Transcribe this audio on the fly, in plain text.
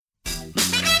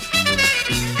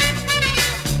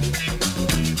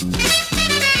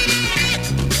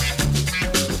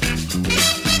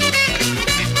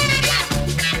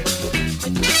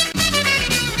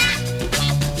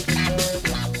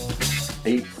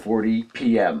12:40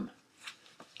 p.m.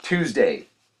 Tuesday,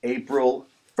 April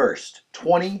 1st,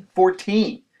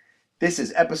 2014. This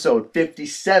is episode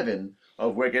 57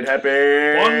 of Wicked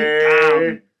Happy. One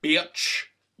time, bitch.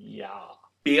 Yeah,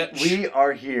 bitch. We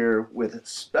are here with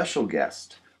special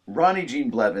guest, Ronnie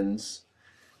Jean Blevins.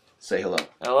 Say hello.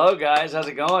 Hello, guys. How's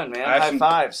it going, man? High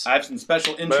fives. I have some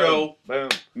special intro Boom.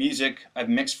 music I've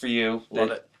mixed for you.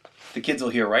 Love it. The kids will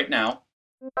hear right now.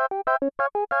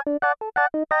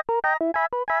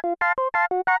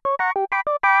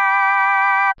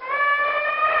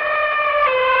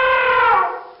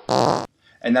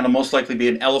 And that'll most likely be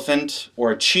an elephant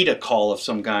or a cheetah call of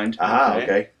some kind.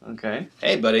 Okay.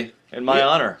 Hey, buddy. In my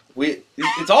honor.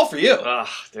 It's all for you.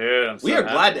 Dude, I'm so We are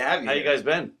happy. glad to have you. How you guys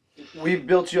been? We've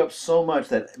built you up so much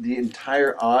that the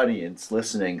entire audience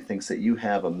listening thinks that you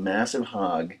have a massive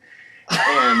hog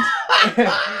and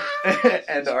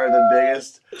and are the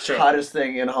biggest, hottest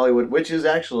thing in Hollywood, which is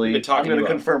actually, I'm going to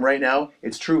confirm right now,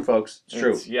 it's true, folks. It's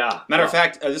true. Yeah. Matter of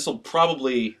fact, this will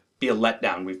probably be a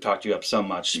letdown. We've talked you up so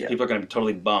much. Yeah. People are going to be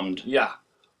totally bummed. Yeah.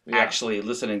 Actually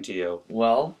listening to you.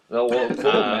 Well, cool,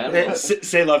 man.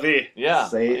 C'est la vie. Yeah.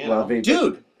 Say la vie.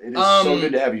 Dude. It is so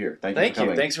good to have you here. Thank you for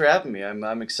coming. Thanks for having me.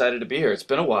 I'm excited to be here. It's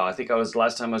been a while. I think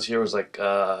last time I was here was like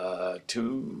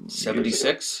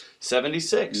 76?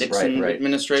 76. Nixon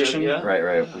administration. Yeah.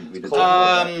 Right. We did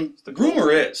the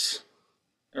rumor is,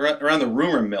 around the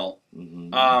rumor mill,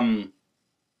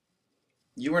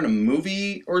 you were in a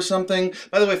movie or something.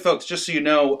 By the way, folks, just so you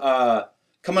know,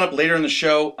 coming up later in the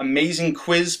show, amazing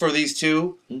quiz for these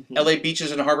two. LA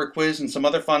Beaches and Harbor quiz and some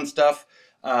other fun stuff.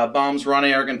 Bombs,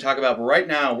 Ronnie are going to talk about. But right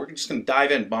now, we're just going to dive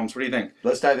in. Bombs, what do you think?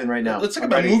 Let's dive in right now. Let's talk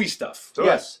about movie stuff.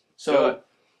 Yes. So,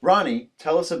 Ronnie,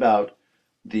 tell us about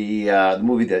the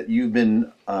movie that you've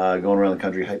been going around the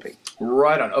country hyping.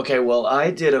 Right on. Okay, well,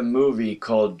 I did a movie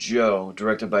called Joe,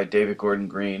 directed by David Gordon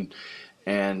Green,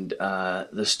 and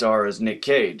the star is Nick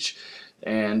Cage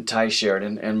and Ty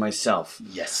Sheridan and myself.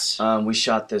 Yes. We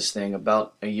shot this thing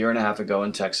about a year and a half ago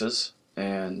in Texas,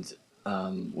 and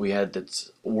we had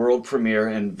this world premiere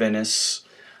in Venice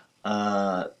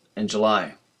in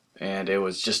July, and it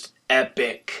was just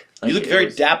epic. You look very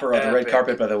dapper on the red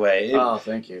carpet, by the way.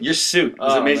 Thank you. Your suit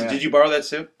was amazing. Man. Did you borrow that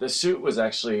suit? The suit was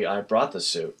actually, I brought the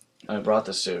suit. But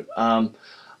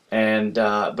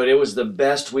it was the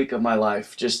best week of my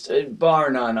life, just bar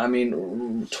none. I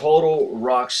mean, total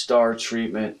rock star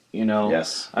treatment, you know.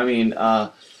 Yes. I mean,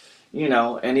 you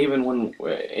know, and even when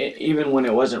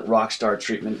it wasn't rock star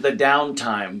treatment, the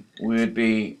downtime would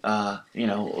be, you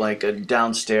know, like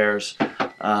downstairs,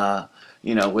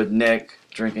 you know, with Nick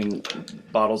drinking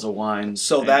bottles of wine.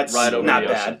 So that's right over not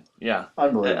the ocean. bad. Yeah,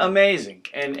 unbelievable, amazing,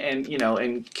 and you know,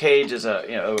 and Cage is a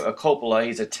Coppola.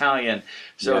 He's Italian,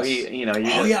 so he, you know,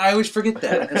 I always forget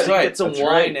that. That's right. He gets some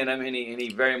wine in him, and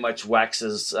he very much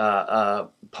waxes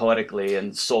poetically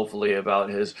and soulfully about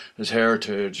his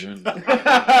heritage. And Ooh,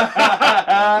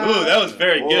 that was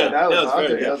very good. That was very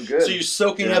good. That was good. So you're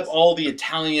soaking up all the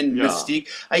Italian mystique.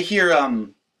 I hear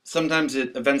sometimes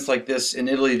at events like this in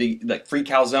Italy, like free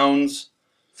calzones.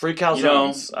 Free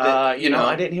calzones. You know,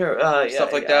 I didn't hear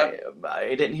stuff like that.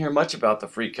 I didn't hear much about the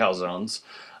free calzones,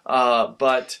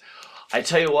 but I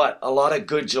tell you what, a lot of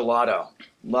good gelato.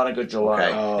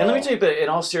 Okay. And let me tell you, but in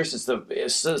all seriousness,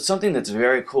 something that's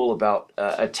very cool about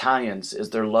Italians is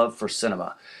their love for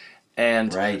cinema,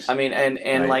 and I mean,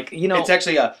 and like, you know, it's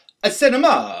actually a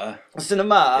cinema.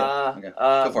 Yeah.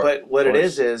 Okay. But what it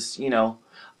is, you know.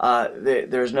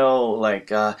 There's no like,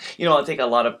 you know, I think a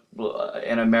lot of,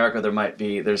 in America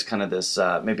there's kind of this,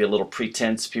 maybe a little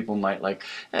pretense. People might like,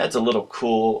 it's a little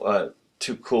cool,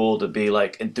 too cool to be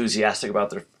like enthusiastic about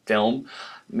their film.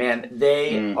 Man,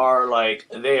 they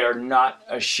are not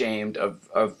ashamed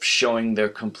of showing their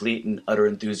complete and utter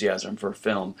enthusiasm for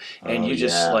film, and they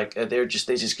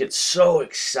just get so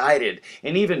excited.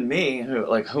 And even me,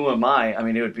 who am I? I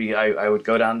mean, it would be I would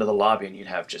go down to the lobby and you'd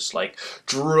have just like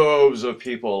droves of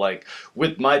people like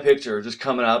with my picture just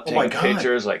coming up taking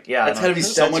pictures. Like, yeah, that's gotta be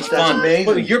so much fun.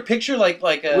 Amazing. Your picture like a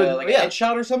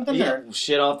headshot or something? Yeah, or?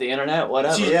 Shit off the internet,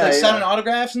 whatever. So you signing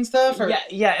autographs and stuff? Or?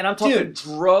 Yeah, and I'm talking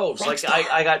droves. Like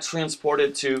I got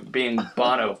transported to being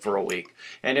Bono for a week,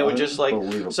 and it would just like,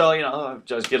 so, you know,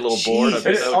 just get a little bored. I'd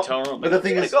be in the hotel room. But the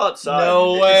thing is, go outside.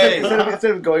 No way. Instead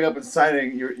of going up and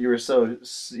signing, you were so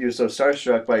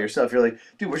starstruck by yourself. You're like,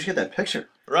 dude, where'd you get that picture?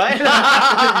 Right?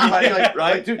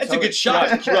 Right, dude. That's a good shot.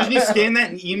 Right. Didn't you scan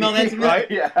that and email that to me? Right.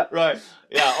 Yeah. Right.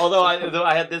 Yeah. Although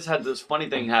I had this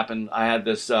funny thing happen. I had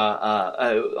this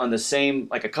on the same,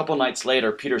 like a couple nights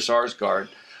later, Peter Sarsgaard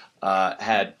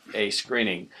had a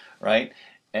screening, right?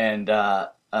 And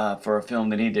for a film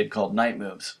that he did called Night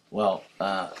Moves. Well,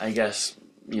 I guess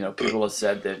people have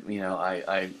said that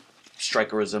I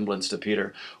strike a resemblance to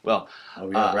Peter. Well,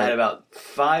 right. I had about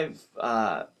 5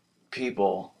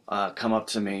 people come up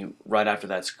to me right after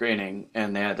that screening,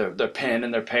 and they had their pen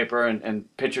and their paper and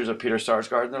pictures of Peter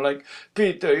Sarsgaard, and they're like,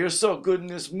 "Peter, you're so good in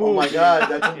this movie." Oh my God,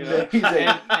 that's amazing!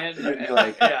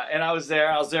 And I was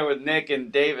there with Nick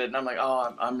and David, and I'm like,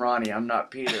 "Oh, I'm Ronnie, I'm not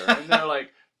Peter," and they're like,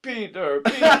 "Peter,"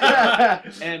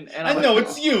 and I know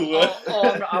it's you.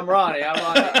 I'm Ronnie,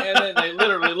 and then they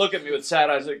literally look at me with sad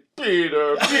eyes, like,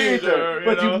 "Peter,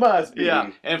 but you must be. Yeah,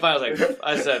 and finally,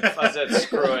 I said,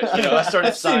 "Screw it," I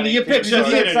started signing. Your picture.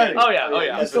 Oh yeah,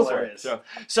 that's hilarious.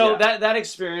 So that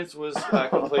experience was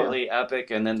completely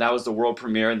epic, and then that was the world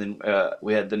premiere, and then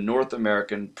we had the North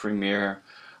American premiere,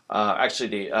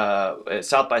 actually the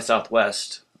South by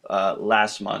Southwest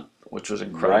last month, which was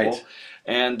incredible. Right.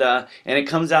 And it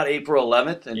comes out April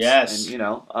 11th. And, yes.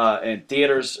 And in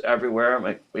theaters everywhere,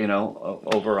 like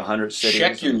over 100 cities.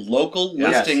 Check your local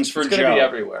listings for Joe. It's going to be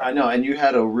everywhere. I know, and you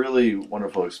had a really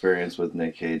wonderful experience with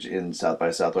Nick Cage in South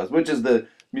by Southwest, which is the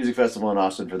music festival in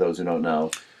Austin. For those who don't know,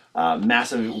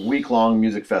 massive week-long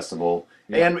music festival,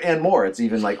 and more. It's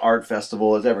even like art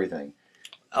festival. It's everything.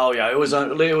 Oh yeah, it was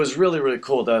really really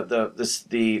cool.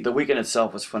 The weekend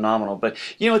itself was phenomenal. But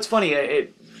it's funny.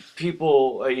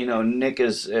 People, Nick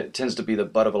tends to be the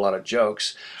butt of a lot of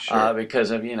jokes because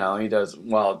of he does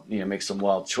makes some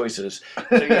wild choices.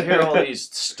 So you hear all these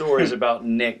stories about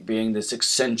Nick being this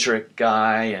eccentric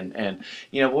guy, and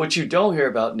what you don't hear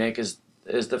about Nick is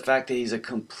the fact that he's a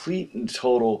complete and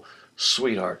total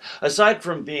sweetheart. Aside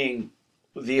from being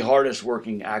the hardest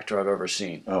working actor I've ever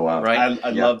seen. Oh wow! Right? I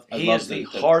love. He is the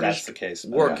hardest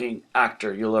working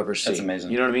actor you'll ever see. That's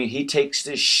amazing. You know what I mean? He takes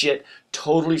this shit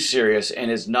totally serious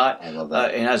and is not. I love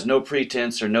that. And has no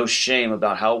pretense or no shame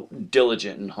about how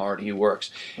diligent and hard he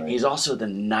works. Right. He's also the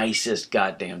nicest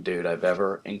goddamn dude I've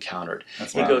ever encountered.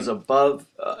 He goes above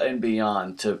and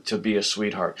beyond to be a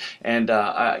sweetheart. And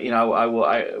I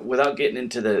without getting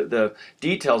into the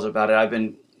details about it, I've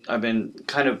been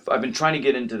trying to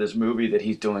get into this movie that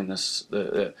he's doing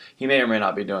he may or may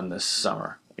not be doing this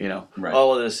summer. Right.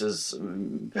 All of this is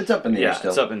it's up in the air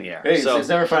still. It's up in the air. Hey, it's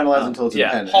never finalized until it's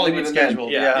independent. Hollywood schedule.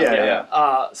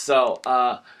 Yeah.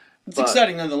 It's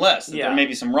exciting nonetheless. There may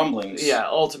be some rumblings. Yeah,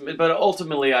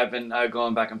 ultimately, I've been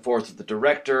going back and forth with the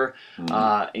director.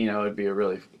 It'd be a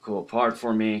really cool part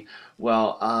for me.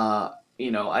 Well,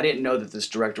 I didn't know that this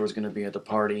director was going to be at the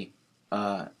party.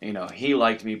 He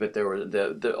liked me, but there were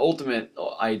the ultimate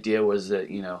idea was that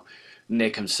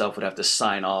Nick himself would have to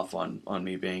sign off on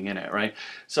me being in it, right?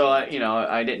 So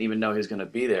I didn't even know he was going to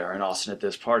be there in Austin at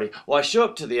this party. Well, I show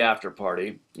up to the after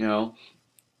party.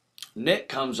 Nick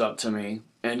comes up to me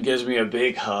and gives me a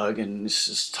big hug and is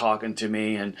just talking to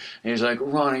me, and he's like,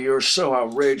 "Ronnie, you're so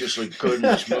outrageously good in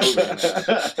this movie."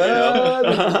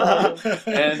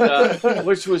 And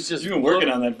which was just you've been working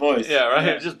on that voice. Yeah, right.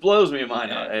 Yeah. It just blows me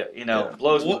mind.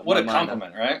 Blows what a my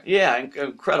compliment, mind. right? Yeah,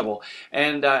 incredible.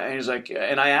 And he's like,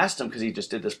 and I asked him because he just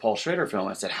did this Paul Schrader film.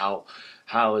 I said, How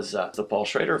is the Paul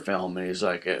Schrader film? And he's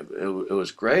like, it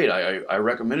was great. I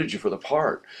recommended you for the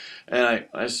part. And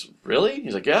I said, really?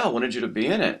 He's like, yeah, I wanted you to be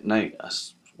in it. And I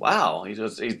said, wow.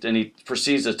 And he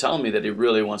proceeds to tell me that he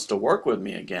really wants to work with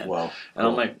me again. Wow. And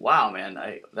I'm like, wow, man,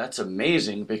 that's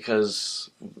amazing, because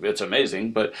it's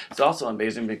amazing, but it's also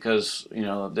amazing because,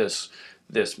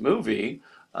 this movie,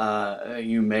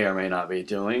 you may or may not be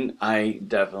doing, I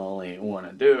definitely want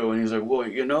to do. And he's like, well,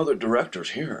 the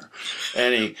director's here.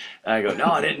 And I go, no,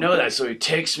 I didn't know that. So he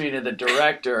takes me to the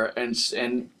director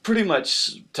and pretty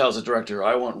much tells the director,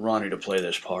 I want Ronnie to play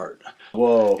this part.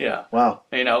 Whoa. Yeah. Wow.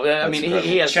 He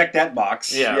has... Check that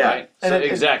box. Yeah, right.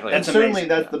 Exactly. And certainly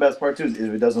that's the best part, too, is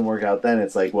if it doesn't work out then,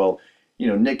 it's like, well,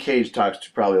 Nick Cage talks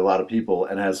to probably a lot of people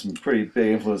and has some pretty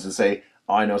big influence to say,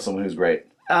 oh, I know someone who's great.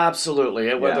 Absolutely.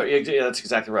 That's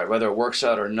exactly right. Whether it works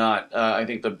out or not, I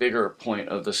think the bigger point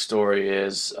of the story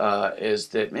is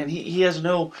that, man, he has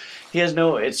no,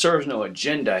 it serves no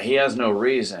agenda. He has no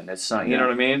reason. It's not, you know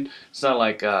what I mean? It's not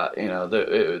like,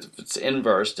 it's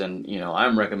inversed and,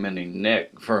 I'm recommending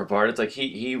Nick for a part. It's like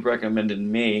he recommended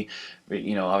me, but,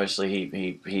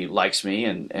 obviously he likes me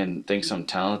and thinks I'm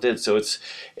talented. So it's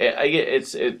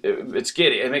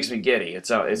giddy. It makes me giddy. It's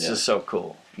just so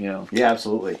cool. Yeah,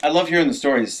 absolutely. I love hearing the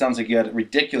stories. It sounds like you had a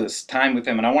ridiculous time with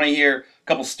him, and I want to hear a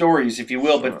couple stories, if you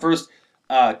will. Sure. But first,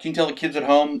 can you tell the kids at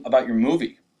home about your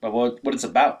movie, about what it's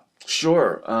about?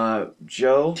 Sure.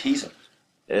 Joe Tease them.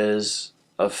 Is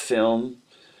a film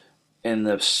in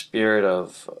the spirit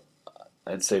of,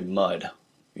 I'd say, mud.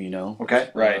 Okay.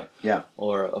 Right. Yeah.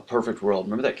 Or A Perfect World.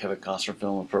 Remember that Kevin Costner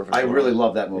film, A Perfect World? I really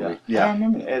love that movie. Yeah. I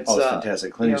remember that. It's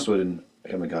fantastic. Clint Eastwood and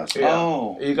Kamikaze. Yeah.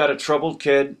 Oh. You got a troubled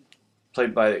kid,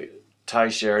 played by Ty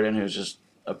Sheridan, who's just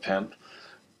a pimp.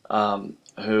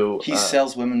 Who he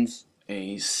sells women's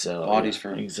bodies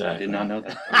for. Exactly. I did not know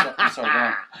that. I'm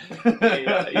sorry.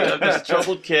 You have this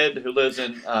troubled kid who lives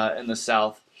in the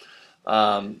South.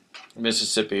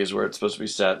 Mississippi is where it's supposed to be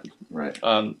set. Right.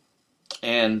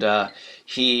 And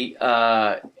he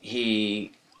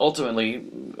ultimately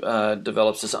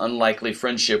develops this unlikely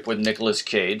friendship with Nicolas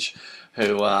Cage,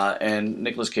 who and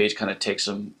Nicolas Cage kind of takes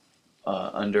him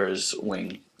under his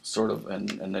wing, sort of,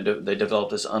 and they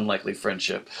develop this unlikely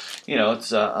friendship.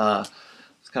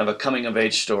 It's kind of a coming of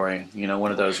age story.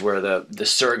 One of those where the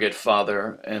surrogate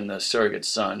father and the surrogate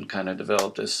son kind of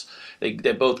develop this. They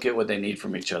both get what they need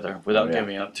from each other without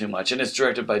giving up too much. And it's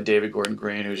directed by David Gordon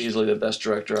Green, who's easily the best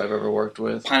director I've ever worked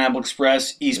with. Pineapple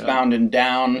Express, Eastbound and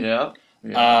Down. Yeah.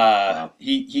 Wow.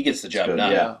 He gets the job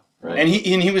done. Yeah. Right. And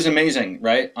he was amazing,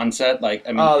 right, on set. Like,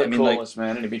 I mean, the coolest,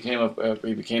 man, and he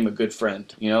became a good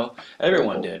friend.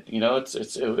 Everyone did.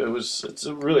 It's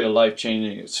really a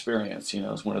life-changing experience.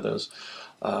 It's one of those,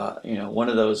 one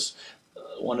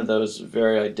of those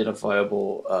very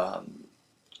identifiable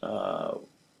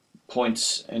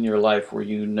points in your life where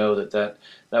that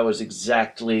was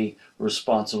exactly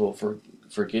responsible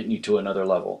for getting you to another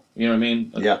level. You know what I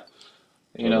mean? Yeah.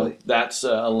 Totally. That's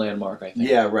a landmark, I think.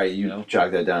 Yeah, right. You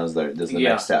jog that down as the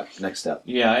next step.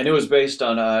 Yeah, and it was based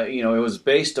on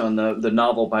the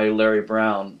novel by Larry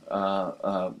Brown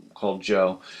called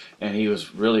Joe, and he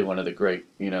was really one of the great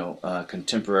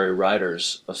contemporary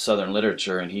writers of Southern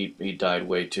literature, and he died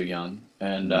way too young,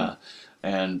 and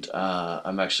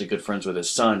I'm actually good friends with his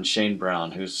son Shane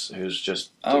Brown, who's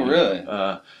just really.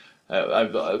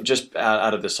 I've just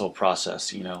out of this whole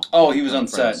process, Oh, he was on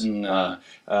set, and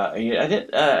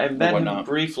I met him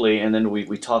briefly, and then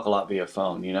we talk a lot via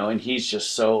phone, and he's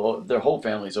just their whole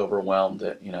family's overwhelmed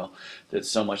that that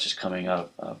so much is coming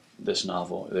out of this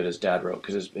novel that his dad wrote,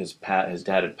 because his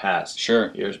dad had passed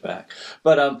years back.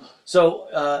 But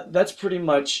so that's pretty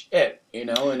much it, and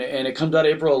it comes out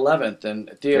April 11th, and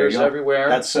theaters everywhere.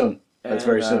 That's soon. That's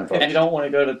very soon, folks. If you don't want to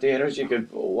go to theaters, you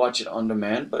could watch it on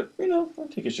demand. But I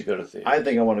think you should go to theater. I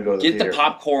think I want to go to the theater. Get the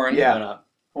popcorn. Yeah.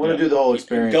 I want to do the whole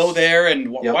experience. Go there and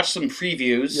watch some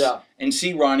previews. Yeah. And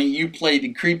see, Ronnie, you play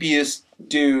the creepiest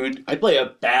dude. I play a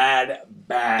bad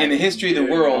in the history of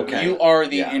the world. Okay. You are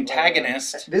the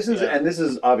antagonist. This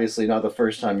is obviously not the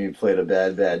first time you played a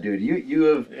bad dude.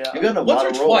 You've gotten a lot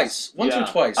of roles. Once or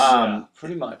twice.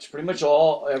 Pretty much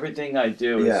everything I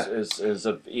do is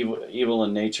of evil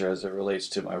in nature as it relates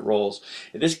to my roles.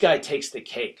 This guy takes the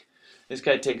cake. This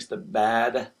guy takes the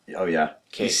bad. Oh yeah.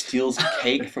 Cake. He steals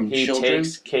cake from he children. He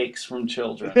takes cakes from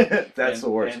children. That's the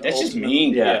worst. That's just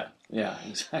mean. Yeah,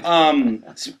 exactly.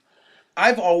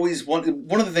 I've always wanted,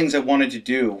 one of the things I wanted to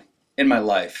do in my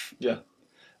life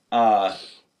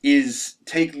is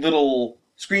take little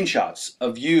screenshots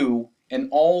of you and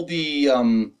all the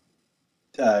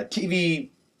TV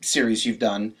series you've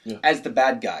done as the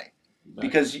bad guy.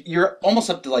 Because you're almost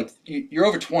up to you're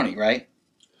over 20, right?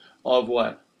 Of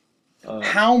what?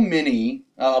 How many,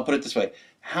 I'll put it this way,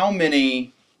 how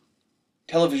many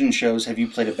television shows have you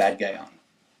played a bad guy on?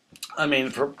 I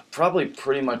mean, probably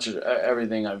pretty much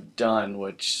everything I've done,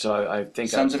 I think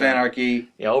Sons of Anarchy.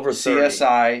 Yeah, over 30.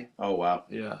 CSI. Oh wow.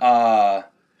 Yeah.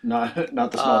 Not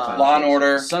the small time. Law and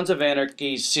Order. Sons of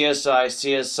Anarchy,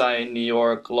 CSI New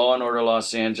York, Law and Order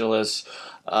Los Angeles,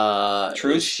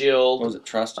 Truth, Shield. What was it?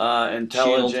 Trust.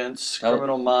 Intelligence, Shield.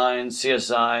 Criminal Minds,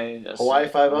 CSI. Hawaii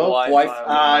 5-0? Hawaii 5-0.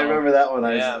 I remember that one.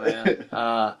 Yeah, man.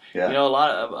 A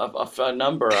lot of a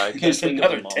number. I can't There's think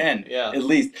another of them 10, yeah. at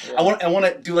least. Yeah. I want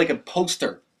to do like a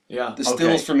poster. Yeah. The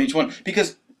stills from each one,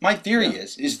 because my theory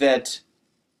is that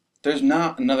there's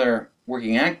not another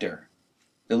working actor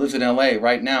that lives in LA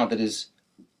right now that has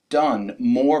done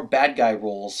more bad guy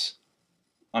roles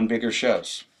on bigger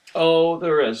shows. Oh,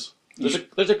 there is.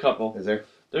 There's a couple. Is there?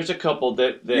 There's a couple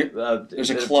that there's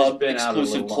a club,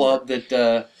 exclusive club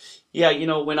that. Yeah,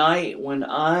 when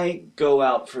I go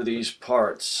out for these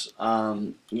parts,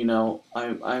 I'm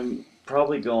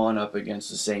probably going up against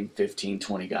the same 15,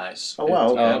 20 guys. Oh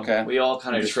wow! Okay. We all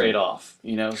kind of trade off, So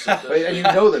and you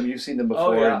know them. You've seen them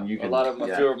before. Oh yeah, and you can, a lot of them.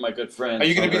 A few of my good friends. Are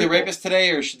you going to be the rapist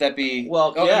today, or should that be?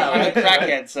 Well, I'm a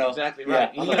crackhead, so exactly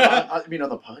right. I mean, on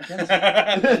the podcast.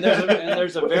 and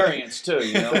there's a variance too,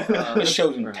 The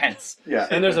show's intense. Yeah.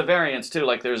 And there's a variance too.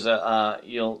 Like there's a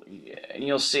you'll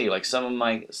see like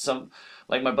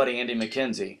my buddy Andy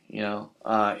McKenzie.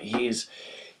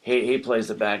 he plays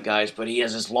the bad guys, but he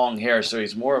has this long hair, so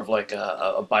he's more of like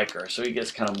a biker. So he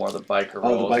gets kind of more of the biker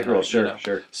role. Oh, the biker role, sure,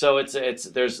 sure. So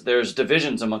there's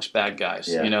divisions amongst bad guys.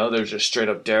 Yeah. You know, there's just straight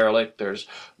up derelict. There's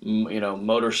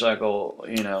motorcycle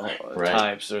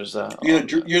types. There's you're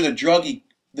the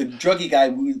druggy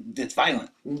guy that's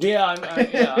violent. Yeah, I'm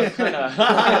kind of.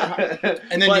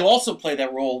 And then you also play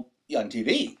that role on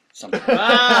TV.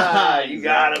 Sometimes. You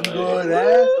got him good,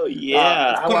 huh?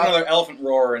 Yeah. Let's put another elephant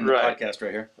roar in the podcast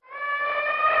right here.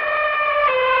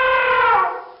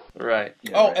 Right.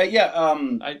 Yeah,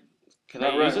 Can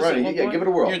I use this at one point? Give it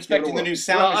a whirl. You're inspecting the new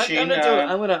sound machine.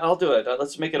 I'll do it.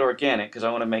 Let's make it organic because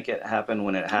I want to make it happen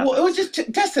when it happens. Well, it was just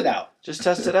test it out. Just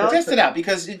test it out? Test it out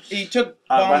because it took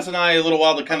Bonds and I a little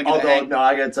while to kind of get the hang. No,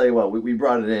 I got to tell you what. We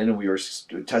brought it in and we were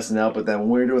testing it out, but then when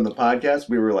we were doing the podcast,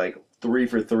 we were like 3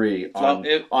 for 3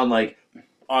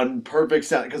 on perfect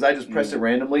sound because I just pressed it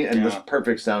randomly and this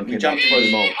perfect sound came out for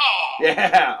the moment.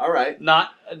 Yeah, all right.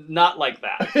 Not like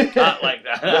that. Not like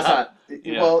that. That's not.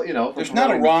 Well, there's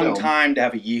not a wrong time to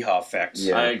have a yeehaw effect.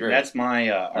 Yeah. I agree. That's my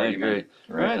argument. I agree.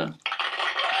 Right on.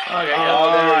 Okay.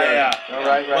 Yeah. All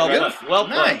right. Well put.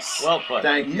 Nice. Well put.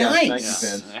 Thank you. Nice. Thank you,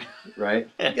 Vince. Right.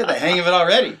 You get the hang of it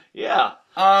already. Yeah.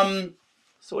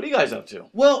 So what are you guys up to?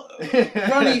 Well,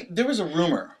 Ronnie, there was a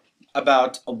rumor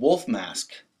about a wolf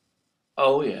mask.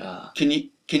 Oh yeah. Can you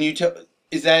tell?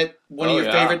 Is that one of your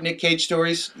favorite Nick Cage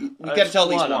stories? You got to tell at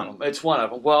least one. It's one of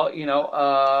them. Well, the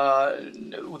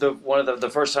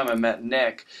first time I met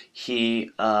Nick, we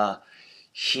were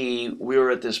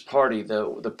at this party.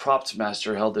 The props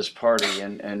master held this party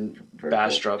in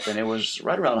Bastrop, and it was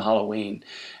right around Halloween,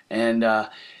 and it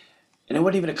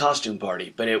wasn't even a costume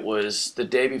party, but it was the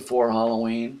day before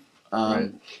Halloween,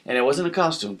 and it wasn't a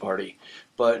costume party,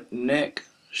 but Nick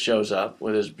shows up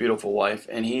with his beautiful wife,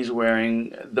 and he's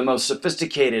wearing the most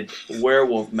sophisticated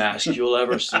werewolf mask you'll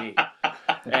ever see.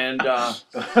 And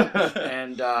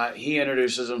he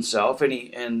introduces himself,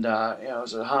 and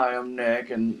says, "Hi, I'm Nick,"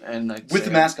 and with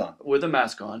the mask on. With the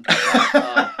mask on.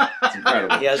 It's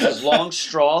incredible. He has his long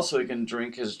straw so he can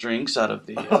drink his drinks out of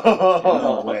the.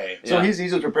 No way. So he's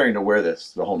just preparing to wear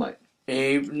this the whole night.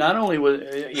 He not only was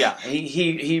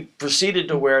he proceeded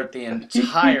to wear it the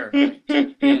entire night.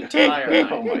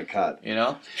 Oh my God!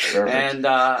 And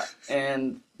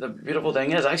the beautiful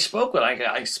thing is, I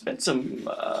spent some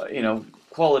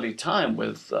quality time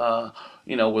with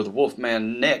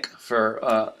Wolfman Nick for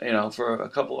a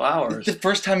couple of hours. The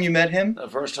first time you met him? The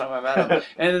first time I met him,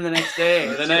 and then the next day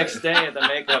at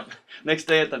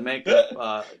the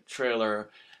makeup trailer.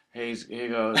 He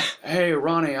goes, "Hey,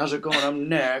 Ronnie, how's it going? I'm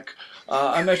Nick.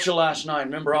 I met you last night.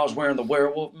 Remember I was wearing the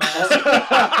werewolf mask?"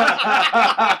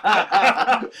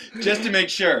 Just to make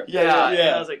sure. Yeah.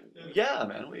 And I was like, "Yeah,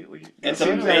 man, we." It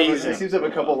seems to have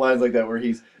a couple lines like that where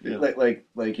he's not like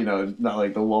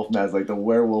the wolf mask, like the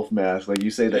werewolf mask. Like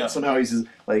you say that somehow he's just,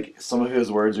 like some of his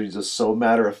words are just so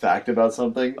matter of fact about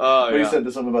something. Oh, he said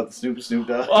something about the Snoop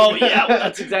Dogg. Oh yeah,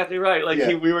 that's exactly right. Like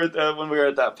when we were at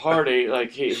that party,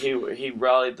 like he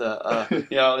rallied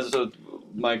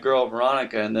my girl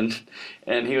Veronica,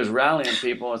 and he was rallying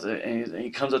people, and he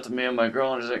comes up to me and my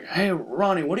girl and he's like, "Hey,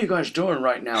 Ronnie, what are you guys doing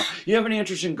right now? You have any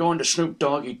interest in going to Snoop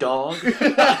Doggy Dog?"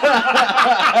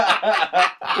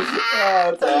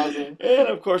 Oh, that's awesome. And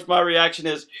of course, my reaction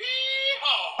is,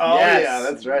 "Oh yeah,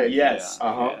 that's right." Yes,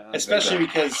 yeah, especially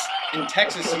because in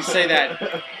Texas you say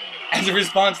that as a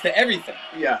response to everything.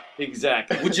 Yeah,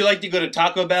 exactly. Would you like to go to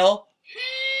Taco Bell?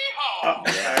 Oh,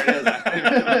 there it is.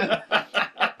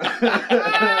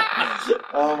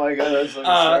 Oh my God, that's so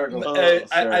hysterical.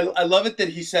 I love it that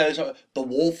he says the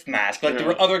wolf mask. Like there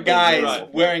were other guys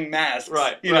wearing masks.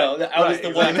 Right. I was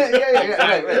the one.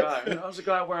 Right. I was the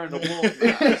guy wearing the wolf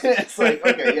mask. It's like,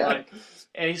 okay, yeah.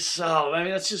 And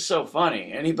that's just so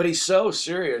funny. But he's so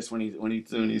serious when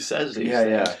he says these things.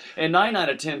 Yeah. And 9 out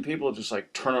of 10 people just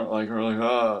like turn it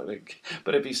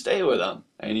but if you stay with him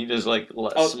and you just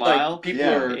smile, like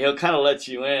people he'll kind of let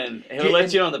you in. He'll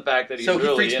let you know on the fact that he's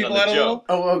really in on the joke.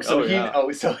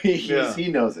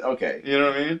 He knows it. Okay. You know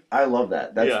what I mean? I love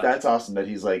that. That's awesome that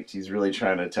he's really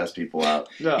trying to test people out.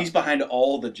 Yeah. He's behind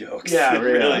all the jokes. Yeah,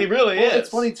 really. He really is. It's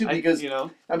funny too because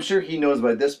I'm sure he knows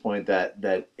by this point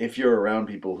that if you're around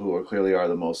people who clearly are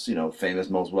the most famous,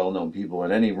 most well-known people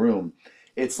in any room,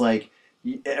 it's like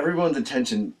everyone's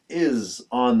attention is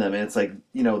on them, and it's like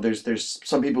there's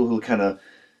some people who kind of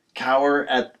cower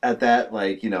at that,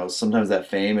 like sometimes that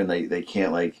fame, and they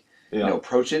can't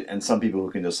approach it, and some people who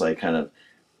can just kind of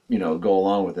go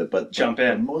along with it, but jump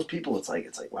in. Most people, it's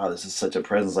like wow, this is such a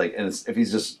presence, and if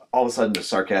he's just all of a sudden just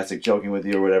sarcastic, joking with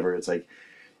you or whatever, it's like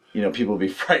people be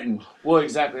frightened. Well,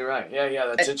 exactly right. Yeah,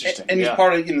 that's interesting. And he's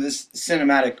part of this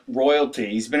cinematic royalty.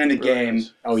 He's been in the game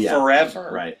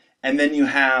forever. Right. And then you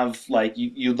have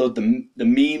you load the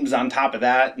memes on top of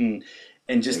that, and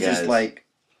just his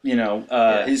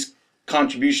his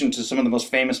contribution to some of the most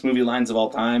famous movie lines of all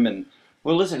time. And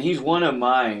well, listen, he's one of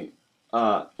my.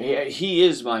 He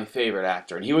is my favorite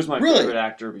actor, and he was my favorite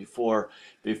actor before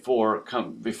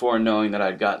knowing that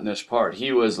I'd gotten this part.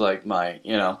 He was like my,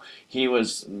 he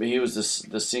was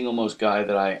the single most guy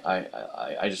that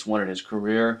I just wanted his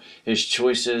career, his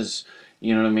choices.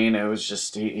 You know what I mean? It was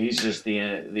just he's just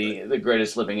the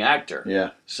greatest living actor. Yeah.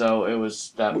 So it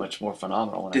was that much more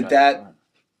phenomenal. Did that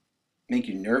make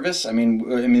you nervous? I mean,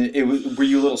 were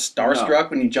you a little starstruck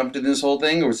when you jumped into this whole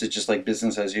thing, or was it just like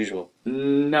business as usual?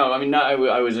 No, I mean, I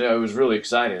was really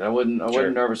excited. I wasn't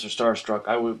nervous or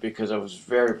starstruck. Because I was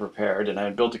very prepared, and I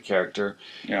had built a character.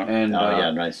 Yeah. And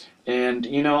nice. And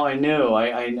I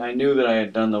knew that I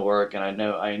had done the work, and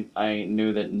I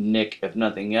knew that Nick, if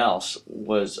nothing else,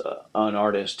 was an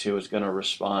artist who was going to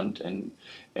respond and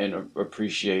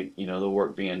appreciate the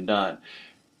work being done.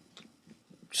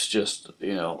 It's just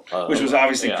which was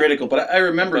obviously critical, but I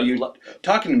remember you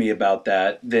talking to me about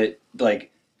that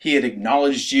he had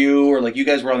acknowledged you, or you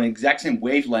guys were on the exact same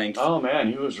wavelength. Oh man,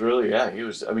 he was really he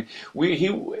was. I mean,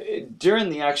 he during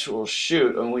the actual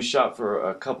shoot, and we shot for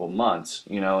a couple months,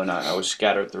 and I was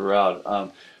scattered throughout.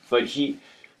 But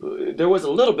there was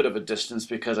a little bit of a distance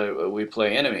because we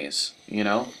play enemies, and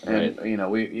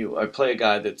I play a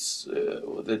guy that's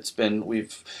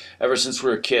been ever since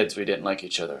we were kids we didn't like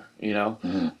each other,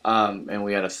 Mm-hmm. And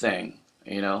we had a thing,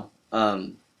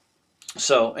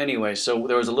 So anyway, so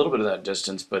there was a little bit of that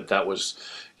distance, but that was,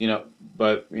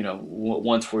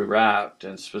 once we wrapped,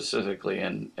 and specifically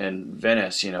in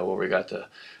Venice, where we got to,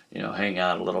 hang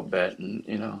out a little bit, and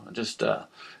just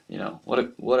what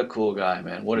a cool guy,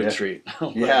 man. What a treat.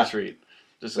 What a treat.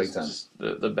 Just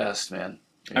the best, man.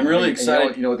 I'm really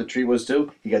excited. You know what the treat was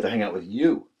too? He got to hang out with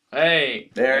you. Hey,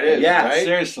 there it is. Yeah, right?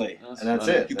 Seriously, that's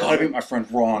it. You gotta meet my friend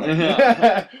Ron.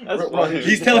 That's funny.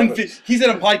 He's in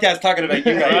a podcast talking about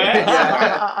you right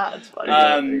now. That's funny.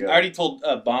 I already told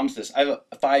Bombs this. I have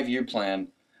a 5-year plan.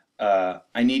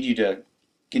 I need you to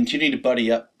continue to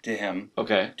buddy up to him.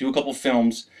 Okay. Do a couple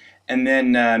films, and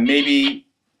then maybe.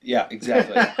 Yeah,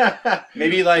 exactly.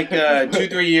 Maybe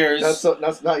 2-3 years.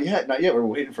 That's not yet. Not yet. We're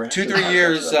waiting for 2-3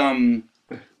 years.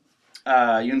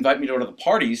 You invite me to go to the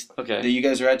parties that you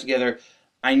guys are at together.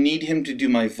 I need him to do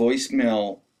my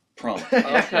voicemail prompt.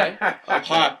 Okay.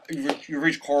 Hi, you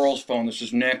reach Carl's phone. This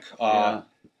is Nick. Let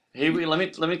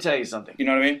me tell you something. You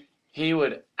know what I mean? He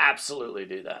would absolutely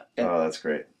do that. Oh, that's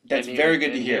great. That's very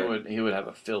good to hear. He would have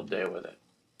a filled day with it.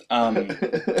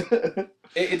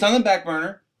 It's on the back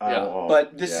burner. Yeah.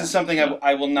 But this is something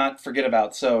I will not forget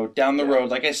about. So down the road,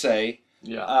 like I say,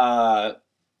 it'll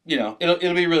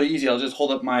be really easy. I'll just hold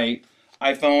up my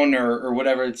iPhone or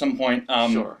whatever at some point.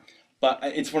 Sure. But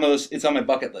it's one of those. It's on my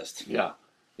bucket list. Yeah.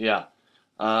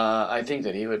 I think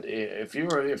that he would, if you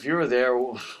were there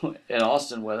in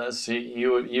Austin with us,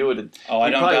 you would. Oh,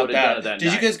 I don't doubt that.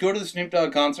 Did you guys go to the Snoop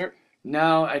Dogg concert?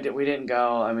 No, we didn't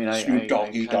go. I mean, Snoop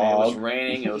Doggy Dogg. It was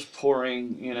raining. It was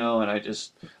pouring. And I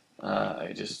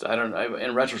don't know.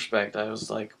 In retrospect, I was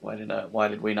like, why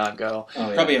did we not go?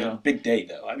 Probably a big day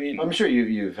though. I mean, I'm sure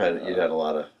you've had a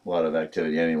lot of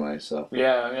activity anyway. So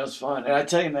yeah, I mean, it was fun. And I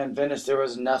tell you, man, Venice, there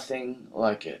was nothing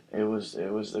like it. It was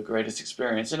the greatest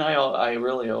experience, and I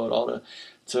really owe it all to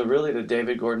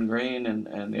David Gordon Green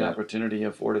and the opportunity he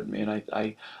afforded me. And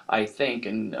I think,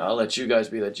 and I'll let you guys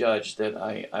be the judge, that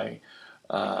I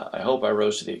hope I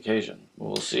rose to the occasion.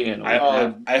 We'll see. And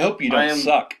I hope you don't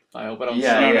suck. I hope I don't.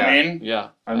 Yeah, suck. You know what I mean? Yeah.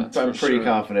 I'm pretty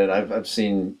confident. I've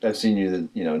seen you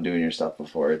doing your stuff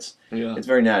before. It's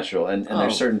very natural, and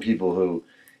there's certain people who,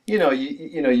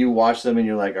 you watch them and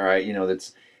you're like, all right,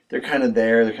 they're kind of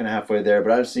there, they're kind of halfway there,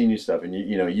 but I've seen you stuff, and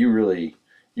you really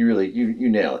nail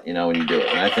it, when you do it,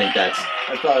 and I think that's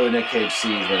probably what Nick Cage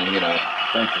sees when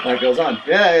that goes on.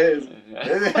 Yeah, it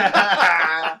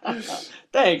is.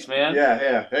 Thanks, man.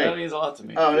 Yeah. Hey. That means a lot to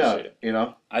me. Oh Appreciate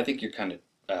no, I think you're kind of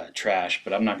trash,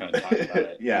 but I'm not going to talk about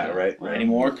it. right.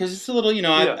 Anymore, because it's a little,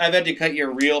 I've had to cut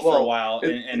your reel for a while,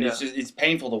 and it's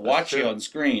painful to watch you on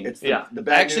screen. The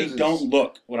bad actually don't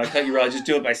look when I cut your reel. I just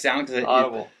do it by sound because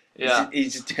audible.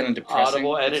 It's just kind of depressing.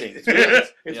 Audible editing. It's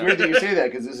weird that you say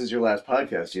that because this is your last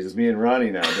podcast. Jesus, me and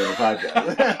Ronnie now doing the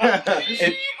podcast.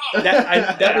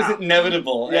 That was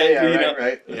inevitable.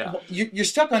 Right. Yeah. You're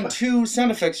stuck on 2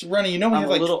 sound effects, Ronnie. We have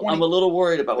 20. I'm a little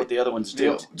worried about what the other ones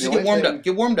do. Just get warmed up.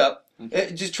 Get warmed up.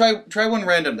 Okay. Just try one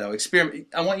random though. Experiment.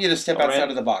 I want you to step outside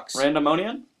of the box.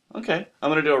 Randomonian? Okay. I'm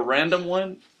gonna do a random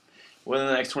one. Within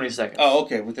the next 20 seconds. Oh,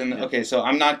 okay. Okay, so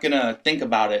I'm not gonna think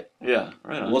about it. Yeah,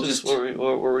 right on. We'll just what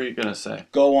were you gonna say?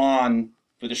 Go on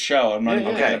with the show. I'm not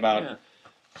even thinking about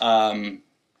it.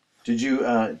 Did you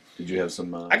have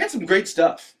some? I got some great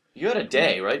stuff. You had a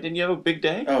day, right? Didn't you have a big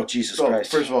day? Oh, Jesus Christ!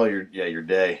 First of all, your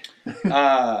day.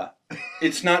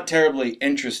 It's not terribly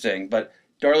interesting, but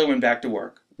Darla went back to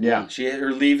work. Yeah,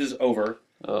 her leave is over.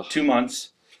 2 months.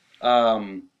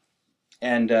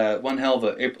 And one hell of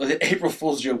a April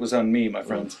Fool's joke was on me, my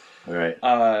friends. All right.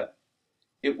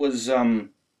 It was. Darla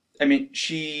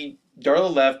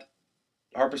left.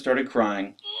 Harper started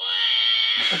crying.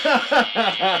 There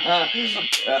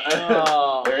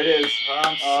it is.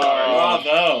 I'm sorry.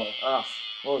 Bravo.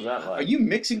 What was that like? Are you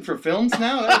mixing for films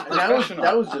now?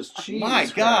 That was just cheese. My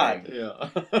God. Yeah.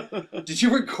 Did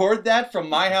you record that from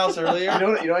my house earlier?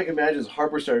 You know I can imagine is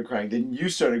Harper started crying, then you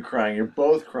started crying. You're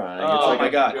both crying. Oh, it's like my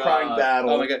God. Crying battle.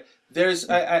 Oh my God. There's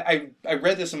I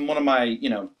read this in one of my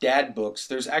dad books.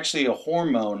 There's actually a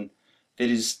hormone that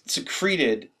is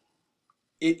secreted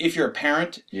if you're a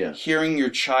parent hearing your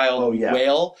child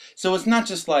wail. So it's not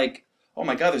just like, oh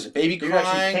my God, there's a baby crying. You're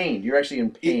actually pained. You're actually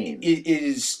in pain. It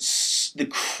is the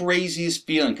craziest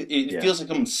feeling. It feels like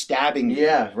someone's stabbing you.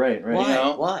 Yeah, right.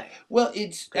 Why? Well,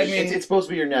 it's supposed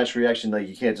to be your natural reaction. Like,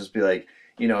 you can't just be like,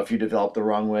 if you develop the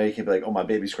wrong way, you can't be like, oh, my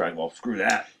baby's crying. Well, screw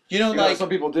that. Like some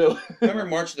people do. Remember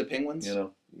March of the Penguins?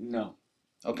 No.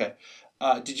 Okay.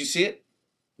 Did you see it?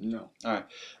 No. All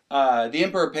right. The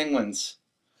Emperor Penguins,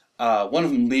 one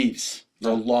of them leaves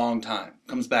for a long time,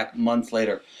 comes back months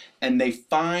later, and they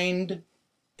find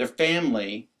their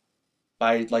family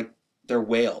by, like, their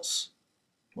whales.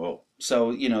 Whoa.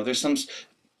 So, there's some...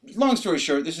 Long story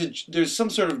short, there's some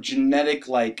sort of genetic,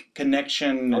 like,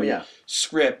 connection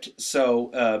script. So,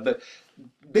 but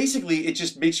basically, it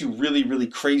just makes you really, really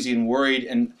crazy and worried.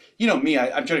 And me,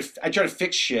 I try to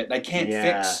fix shit. And I can't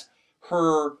fix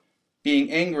her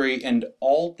being angry. And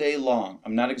all day long,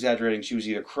 I'm not exaggerating, she was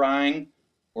either crying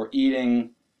or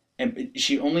eating, and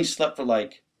she only slept for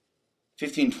like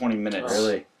 15, 20 minutes.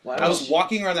 Really? Wow. I was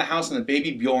walking around the house and the baby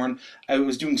Bjorn, I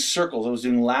was doing circles. I was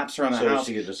doing laps around the house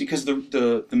because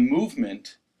the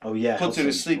movement puts her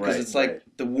to sleep, because it's like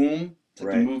the womb, it's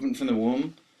like the movement from the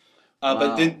womb.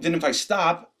 But then if I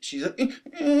stop, she's like...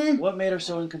 What made her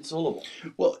so inconsolable?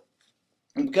 Well,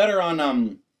 we got her on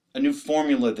a new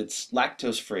formula that's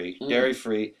lactose-free,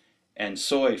 dairy-free, and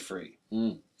soy-free.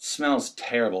 Smells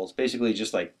terrible. It's basically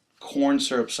just like corn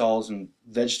syrup solids and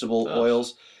vegetable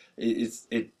oils. It's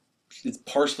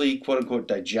partially, quote unquote,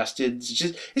 digested. It's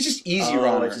just easier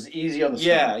on her. It's just easy on the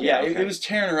stomach. Yeah. It was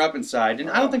tearing her up inside, and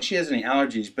I don't think she has any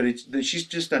allergies, but she's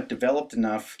just not developed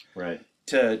enough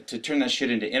to turn that shit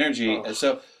into energy.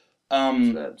 So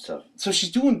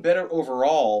she's doing better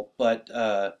overall, but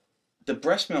the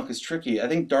breast milk is tricky. I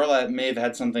think Darla may have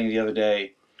had something the other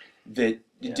day that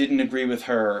didn't agree with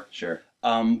her. Sure.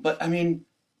 But I mean,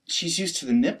 she's used to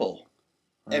the nipple.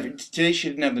 Today she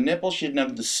didn't have the nipple. She didn't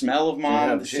have the smell of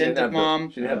mom, the scent of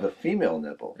mom. She didn't have the female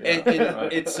nipple.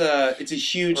 It's a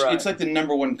huge. It's like the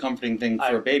number one comforting thing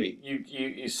for a baby.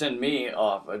 You send me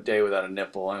off a day without a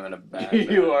nipple, I'm in a bad.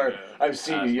 You are. I've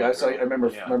seen you. I remember.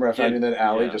 Remember I found you in that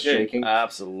alley just shaking.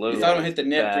 Absolutely. If I don't hit the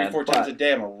nip 3-4 times a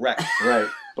day, I'm a wreck. Right.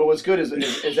 But what's good is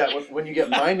that when you get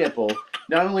my nipple,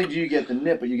 not only do you get the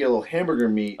nip, but you get a little hamburger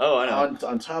meat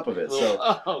on top of it. So.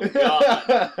 Oh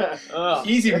God.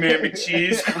 Easy, mammy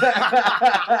cheese.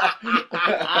 Right?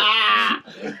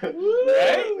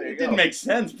 It didn't make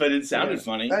sense, but it sounded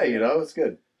funny. Hey, it's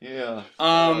good. Yeah.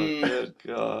 Good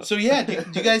God. So yeah, do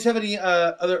you guys have any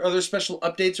other special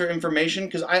updates or information?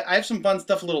 Because I have some fun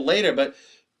stuff a little later, but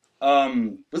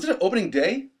was it an opening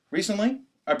day recently?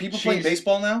 Are people playing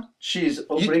baseball now? She's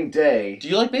opening day. Do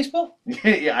you like baseball?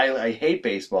 Yeah, I hate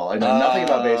baseball. I know nothing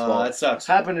about baseball. That sucks.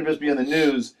 Happened to just be on the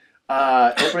news.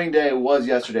 Opening day was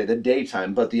yesterday, the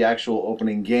daytime, but the actual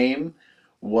opening game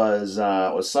was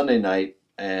Sunday night.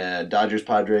 And Dodgers,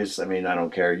 Padres. I mean, I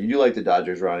don't care. You do like the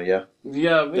Dodgers, Ronnie? Yeah.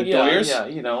 Yeah, the Dodgers? Yeah.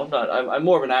 I'm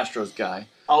more of an Astros guy.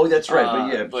 Oh, that's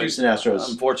right. But Houston Astros.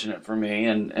 Unfortunate for me,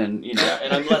 and and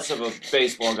I'm less of a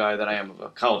baseball guy than I am of a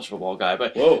college football guy.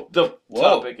 But the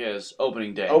topic is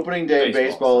opening day. Opening day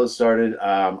baseball has started.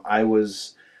 I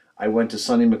went to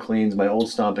Sonny McLean's, my old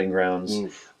stomping grounds.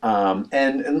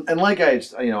 And like I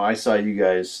saw you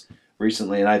guys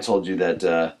recently, and I told you that.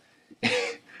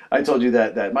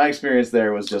 that my experience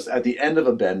there was just at the end of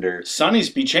a bender. Sonny's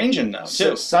be changing now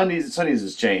too. Sonny's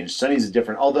has changed. Sonny's is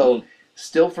different. Although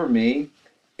still for me,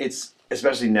 it's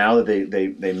especially now that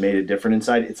they made it different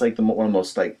inside. It's like one of the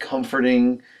most like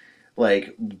comforting,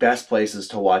 like best places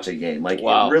to watch a game. Like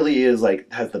it really is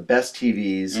like has the best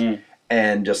TVs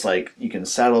And just like you can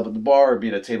saddle up at the bar or be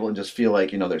at a table and just feel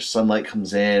like, there's sunlight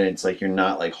comes in and it's like you're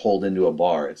not like holed into a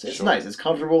bar. It's nice. It's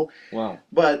comfortable. Wow.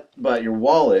 But your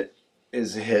wallet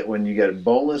is hit when you get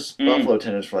boneless buffalo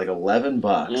tenders for like $11.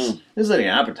 This is like an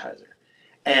appetizer.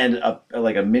 And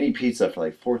a mini pizza for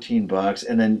like $14,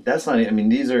 and then that's not.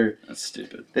 That's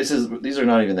stupid. These are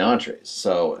not even the entrees.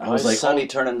 So I was like, Sonny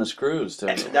turning the screws.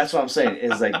 That's what I'm saying.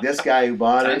 Is like this guy who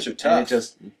bought it, and it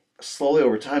just slowly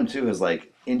over time too has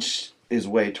like inched his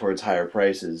way towards higher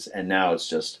prices, and now it's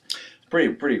just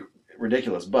pretty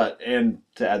ridiculous. And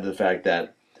to add to the fact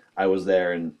that I was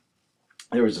there and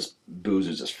there was just booze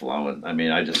was just flowing. I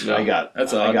mean, I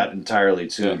got entirely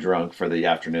too drunk for the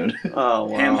afternoon. Oh,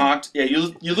 wow. Ham-hocked. Yeah,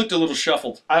 you looked a little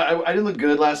shuffled. I didn't look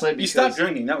good last night. You stopped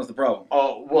drinking. That was the problem.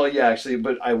 Oh well, yeah, actually,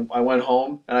 but I went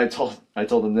home and I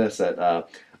told him this that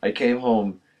I came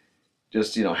home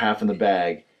just half in the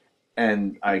bag,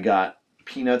 and I got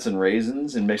peanuts and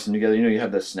raisins and mixed them together. You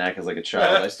have that snack as like a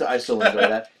child. I still enjoy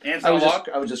that.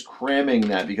 I was just cramming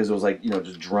that because it was like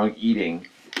just drunk eating.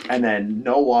 And then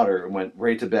no water, went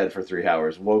right to bed for 3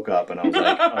 hours. Woke up and I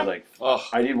was like, oh,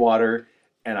 I need water,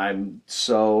 and I'm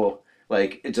so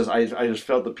like it just I just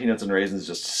felt the peanuts and raisins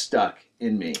just stuck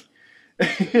in me.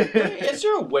 Is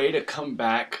there a way to come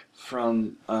back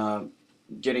from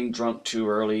getting drunk too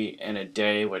early in a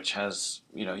day, which has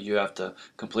you have to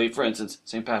complete, for instance,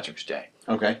 St. Patrick's Day?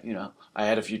 Okay. I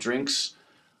had a few drinks.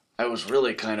 I was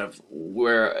really kind of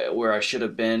where I should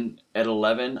have been at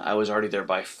 11. I was already there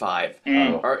by 5.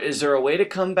 Is there a way to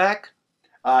come back?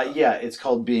 Yeah, it's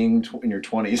called being in your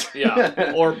 20s.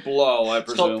 Yeah, or blow, I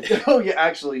presume. Yeah,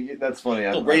 actually, that's funny.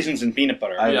 Raisins and peanut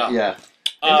butter. Yeah.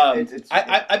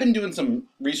 I've been doing some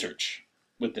research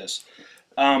with this.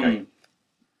 Okay.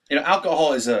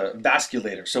 Alcohol is a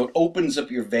vasculator, so it opens up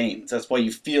your veins. That's why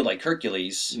you feel like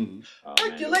Hercules. Mm-hmm.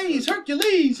 Hercules!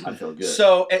 I feel good.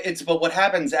 So but what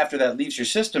happens after that leaves your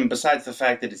system, besides the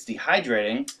fact that it's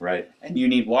dehydrating, right? And you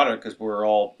need water because we're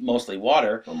all mostly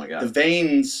water. Oh my God! The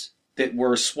veins that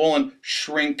were swollen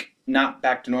shrink not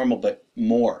back to normal, but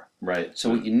more. Right.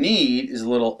 So what you need is a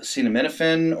little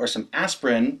acetaminophen or some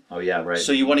aspirin. Oh yeah, right.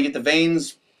 So you want to get the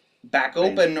veins back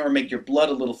open or make your blood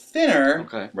a little thinner.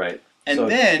 Okay. Right.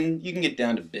 And then you can get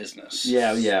down to business.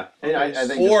 Yeah. And I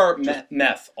think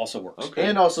meth also works. Okay.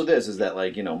 And also this is that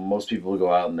most people who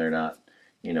go out and they're not,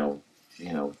 drinking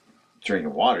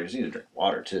water. You just need to drink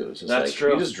water too. It's just That's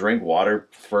true. You just drink water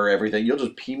for everything. You'll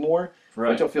just pee more.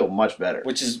 Right. But you'll feel much better.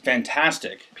 Which is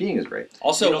fantastic. Peeing is great.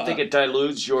 Also, you don't think it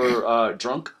dilutes your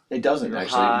drunk? It doesn't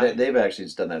actually. They've actually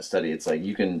done that study. It's like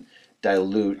you can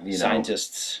dilute,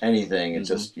 scientists anything. It's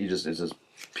just it's just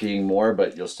peeing more,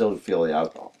 but you'll still feel the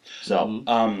alcohol. So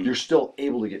you're still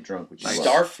able to get drunk, which is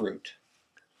starfruit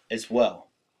as well.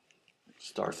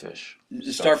 Starfish.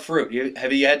 Starfruit.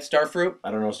 Have you had starfruit?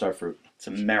 I don't know starfruit. It's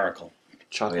a miracle.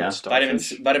 Chocolate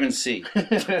starfish. Vitamin C.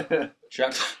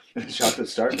 Chocolate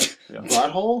starfish.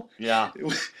 Butthole? Yeah.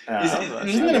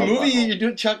 Isn't it a movie you're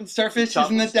doing chocolate starfish?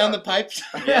 Isn't that down the pipes?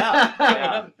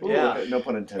 Yeah. Yeah. No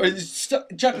pun intended. Or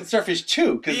chocolate starfish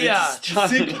 2, because it's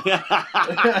chocolate.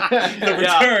 The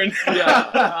return.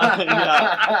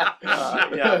 Yeah.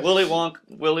 Willy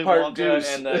Wonka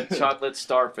Deuce. and the chocolate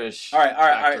starfish. All right.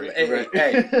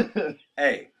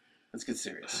 Hey, let's get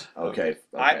serious. Okay.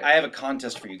 I have a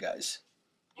contest for you guys.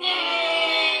 that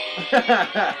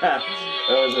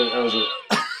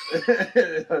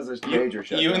was a major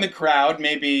shot. You in the crowd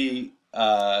maybe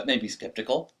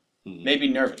skeptical, maybe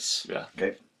nervous. Yeah.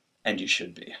 Okay. And you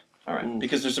should be. All right.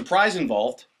 Because there's a prize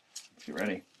involved. If you're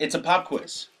ready. It's a pop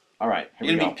quiz. All right.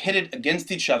 You're going to be pitted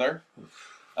against each other.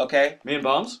 Okay? Me and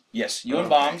Bombs? Yes, you and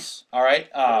Bombs. All right.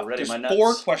 Ready there's my nuts.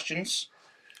 4 questions.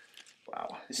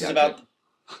 Wow. This is about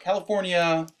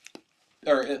California,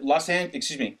 or Los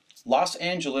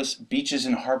Angeles beaches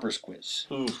and harbors quiz.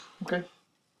 Okay.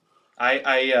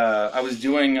 I was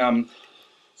doing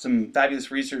some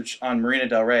fabulous research on Marina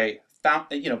Del Rey.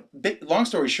 Long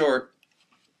story short,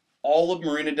 all of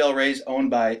Marina Del Rey is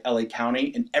owned by LA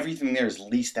County, and everything there is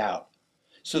leased out.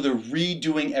 So they're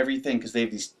redoing everything because they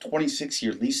have these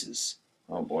 26-year leases.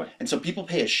 Oh boy! And so people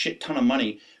pay a shit ton of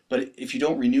money, but if you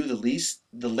don't renew the lease,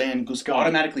 the land goes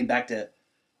automatically back to.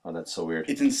 Oh, that's so weird.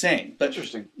 It's insane. But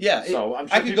interesting. Yeah. So I'm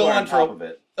sure I could go on top of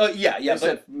it. Yeah. They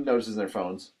set notices in their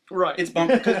phones. Right. It's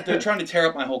because they're trying to tear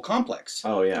up my whole complex.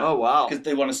 Oh yeah. Oh wow. Because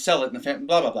they want to sell it in the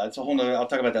blah blah blah. It's a whole nother. I'll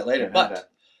talk about that later.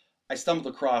 But I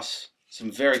stumbled across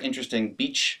some very interesting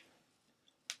beach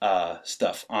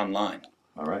stuff online.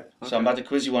 All right. So I'm about to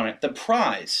quiz you on it. The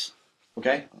prize.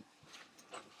 Okay.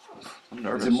 I'm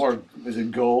nervous. Is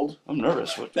it gold? I'm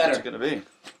nervous. What's it going to be?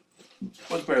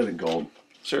 What's better than gold?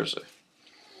 Seriously.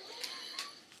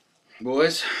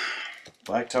 Boys,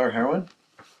 Black tar heroin?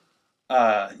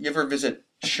 You ever visit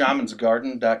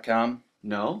shamansgarden.com?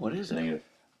 No, what is it? Negative.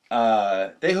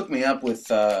 They hooked me up with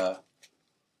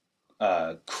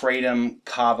kratom,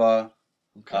 kava.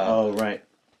 Okay. Oh, right.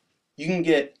 You can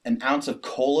get an ounce of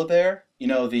cola there. You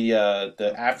know the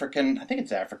African. I think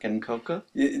it's African. Coca?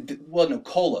 Well, no,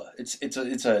 cola. It's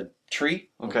a tree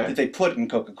that they put in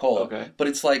Coca-Cola. Okay. But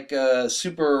it's like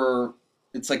super.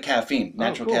 It's like caffeine,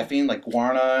 natural caffeine, like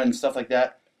guarana and stuff like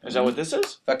that. Is that what this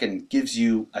is? Fucking gives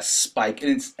you a spike,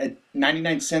 and it's at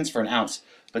 99 cents for an ounce.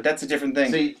 But that's a different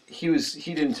thing. See,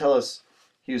 he didn't tell us.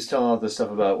 He was telling all this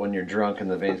stuff about when you're drunk and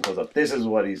the veins close up. This is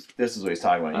what he's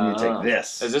talking about. You need to take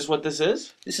this. Is this what this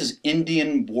is? This is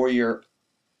Indian warrior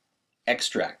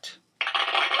extract.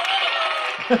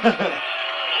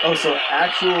 Oh, so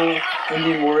actual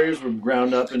Indian warriors were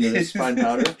ground up into this fine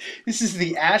powder? This is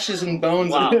the ashes and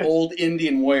bones of an old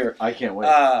Indian warrior. I can't wait.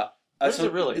 Is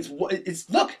it really? It's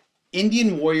look,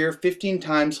 Indian warrior 15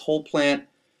 times whole plant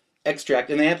extract,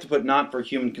 and they have to put not for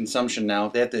human consumption now.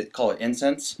 They have to call it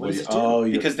incense. What does it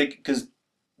do?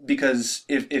 Because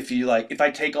if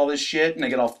I take all this shit and I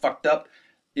get all fucked up,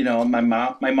 you know, my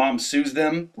mom sues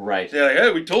them. Right. They're like,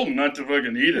 hey, we told them not to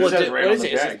fucking eat it. What is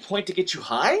it? Is it a point to get you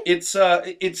high? It's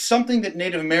something that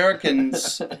Native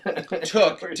Americans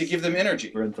took to give them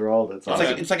energy. We're enthralled. It's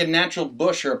like a natural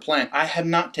bush or a plant. I have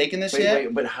not taken this yet.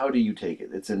 Wait, but how do you take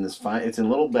it? It's in this it's in a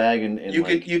little bag and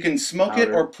you can smoke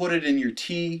powder. it or put it in your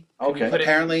tea. Okay.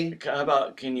 Apparently. How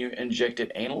about, can you inject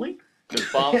it anally? Because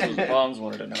Bombs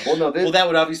wanted to know. Well, no, well, that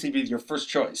would obviously be your first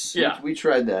choice. Yeah. We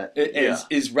tried that.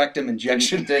 Is rectum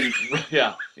injection.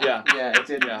 Yeah. It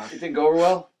didn't go over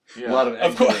well. Yeah. A lot of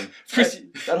exiting. Of course.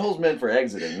 That hole's meant for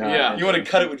exiting. Not Yeah. You want to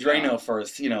cut it with Drano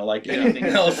first, you know, like anything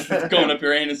else going up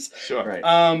your anus. Sure.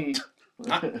 Right.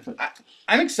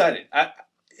 I'm excited.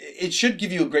 It should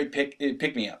give you a great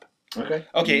pick me up. Okay.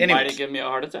 Okay. Might Anyway. it give me a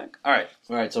heart attack? All right.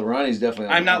 So Ronnie's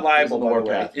definitely. I'm not liable, by the way.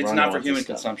 warpath. It's Ronnie not for wants human this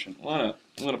stuff. consumption. I'm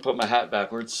gonna put my hat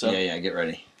backwards. So. Yeah. Get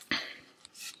ready.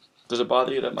 Does it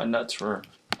bother you that my nuts were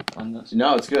on this?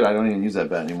 No, it's good. I don't even use that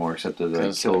bat anymore except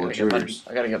to kill intruders.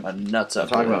 I gotta get my nuts up.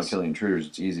 Talking about killing intruders,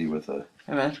 it's easy with a.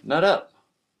 Hey man, nut up.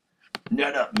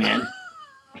 Nut up, man.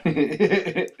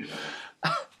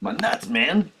 My nuts,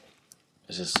 man.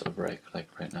 Is this a break? Like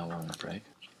right now we're on a break?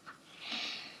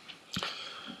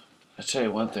 I tell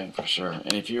you one thing for sure,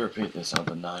 and if you repeat this, I'll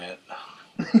deny it.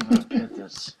 I'm gonna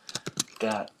put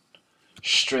that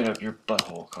straight up your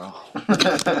butthole, Carl.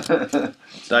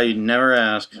 Thought you'd never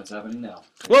ask. What's happening now?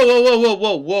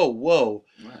 Whoa. What?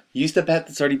 Use the bat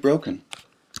that's already broken.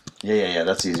 Yeah.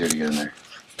 That's easier to get in there.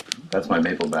 That's my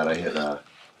maple bat. I hit. That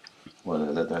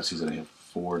season I hit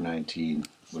 419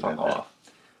 with that bat.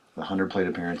 100 plate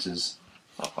appearances,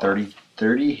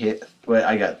 30 hit. Well,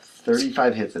 I got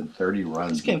 35 hits and 30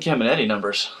 runs. It's getting Caminetti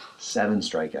numbers. 7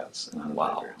 strikeouts and 100 plate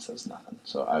Wow. appearances. That's nothing.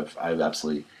 So I've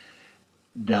absolutely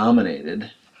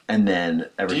dominated. And then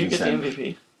ever Do you since get then, the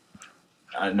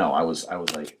MVP? No, I was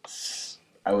like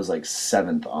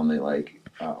 7th on the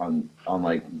on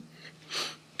like.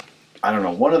 I don't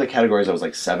know. One of the categories I was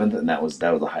like 7th, and that was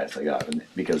the highest I got. And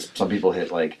because some people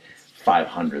hit like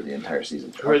 500 the entire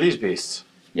season. Who are these beasts?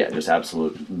 Yeah, just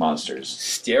absolute monsters.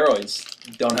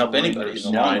 Steroids don't help anybody.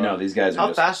 No, I know these guys are.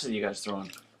 How fast are you guys throwing?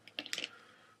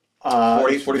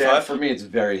 40, 45? For me, it's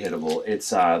very hittable. It's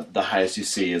the highest you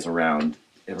see is around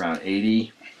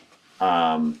 80. A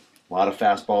lot of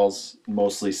fastballs,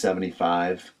 mostly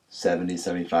 75, 70,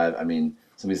 75. I mean,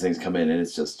 some of these things come in and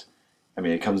it's just. I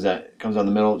mean, it comes down the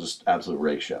middle, just absolute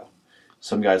rake show.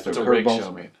 Some guys throw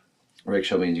curveballs. Rake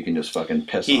show means you can just fucking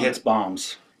piss. He hits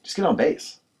bombs. Just get on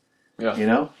base. Yeah. You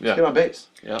know? Yeah. Just get on base.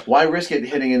 Yeah. Why risk it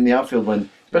hitting in the outfield when,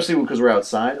 especially because we're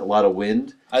outside, a lot of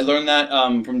wind. I learned that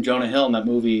from Jonah Hill in that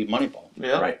movie Moneyball.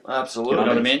 Yeah. Right. Absolutely. You know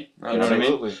what I mean?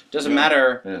 Absolutely. Doesn't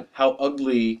matter how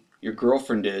ugly your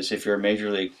girlfriend is if you're a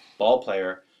major league ball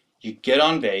player. You get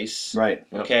on base. Right.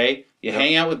 Okay? You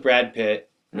hang out with Brad Pitt.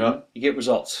 Yeah. You get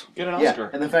results. Get an Oscar. Yeah,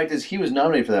 and the fact is, he was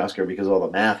nominated for the Oscar because of all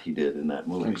the math he did in that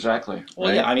movie. Exactly. Well,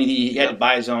 Right? yeah. I mean, he had to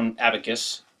buy his own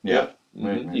abacus. Yeah.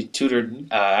 Mm-hmm. He tutored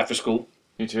after school.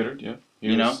 He tutored, yeah.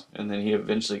 And then he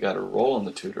eventually got a role in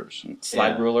the tutors.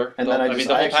 Slide ruler. And then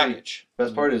the whole package.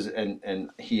 Best part is, and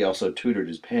he also tutored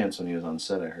his pants when he was on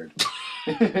set, I heard.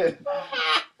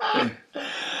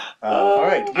 All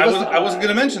right. I wasn't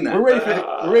going to mention that. We're ready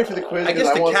for the quiz. I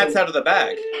guess the cat's out of the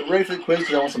bag. We're ready for the quiz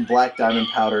because I want some black diamond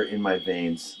powder in my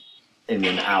veins in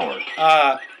an hour.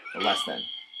 Or less than.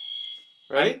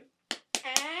 Ready?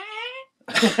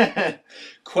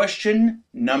 Question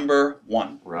number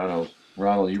 1. Ronald,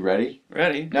 you ready?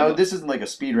 Ready. Now, this isn't like a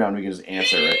speed round we can just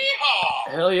answer, right?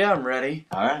 Hell yeah, I'm ready.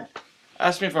 All right.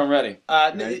 Ask me if I'm ready.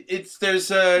 There's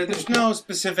no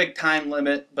specific time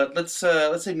limit, but let's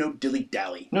say no dilly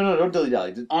dally. No dilly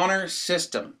dally. Honor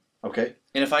system. Okay.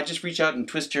 And if I just reach out and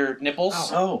twist your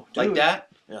nipples, like dude. that,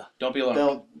 yeah, don't be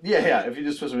alarmed. Yeah. If you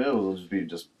just twist my nipples, it'll just be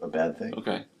just a bad thing.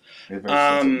 Okay.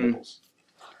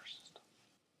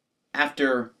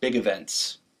 After big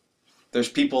events, there's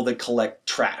people that collect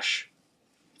trash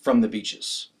from the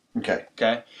beaches. Okay.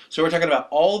 Okay. So we're talking about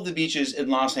all of the beaches in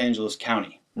Los Angeles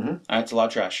County. Mm-hmm. That's a lot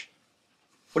of trash.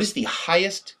 What is the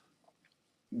highest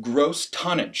gross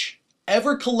tonnage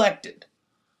ever collected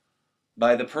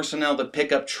by the personnel that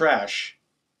pick up trash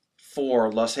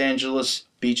for Los Angeles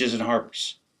beaches and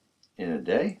harbors? In a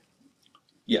day?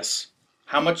 Yes.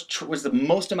 How much was the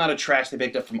most amount of trash they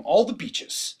picked up from all the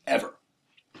beaches ever?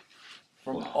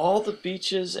 From all the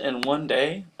beaches in one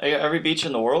day? Every beach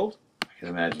in the world? I can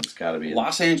imagine it's got to be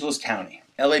Los Angeles County,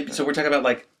 LA. So we're talking about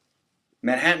like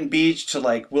Manhattan Beach to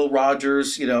like Will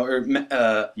Rogers, or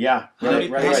yeah. How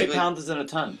many pounds is in a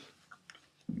ton?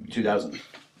 2,000.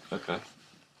 Okay,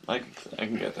 I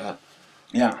can get that.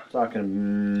 Yeah.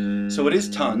 Talking. So it is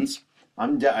tons.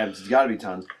 It's got to be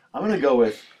tons. I'm gonna go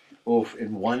with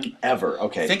in one ever.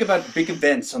 Okay. Think about big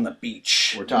events on the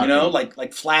beach. We're talking,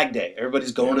 like Flag Day.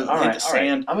 Everybody's going to hit the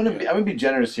sand. I'm gonna be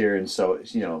generous here, and so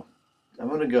I'm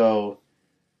gonna go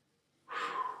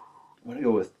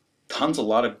with tons. A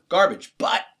lot of garbage,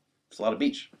 but it's a lot of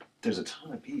beach. There's a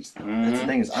ton of beach. Mm-hmm. That's the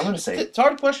thing is, I'm gonna say it's a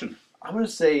hard question. I'm gonna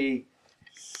say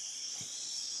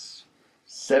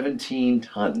 17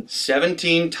 tons.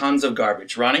 17 tons of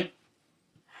garbage, Ronnie.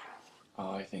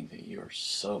 Oh, I think that you're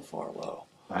so far low.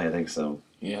 I think so.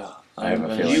 Yeah. I have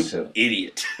a feeling too.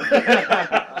 Idiot.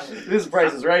 This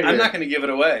price is right here. I'm not going to give it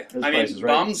away. Right.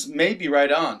 Bombs may be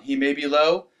right on. He may be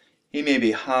low. He may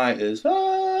be high as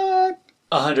fuck.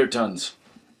 100 tons.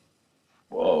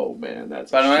 Whoa, man.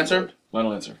 That's Final answer?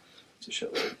 Final answer. It's a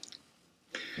shitload.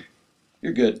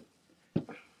 You're good.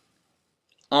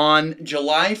 On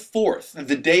July 4th,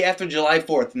 the day after July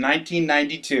 4th,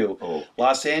 1992,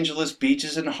 Los Angeles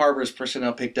beaches and harbors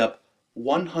personnel picked up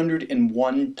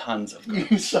 101 tons of garbage.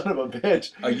 You son of a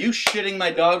bitch. Are you shitting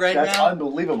my dog right now? That's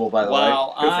unbelievable, by the way.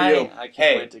 Good for you. I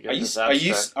can't wait to get this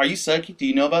abstract. Are you psychic? Do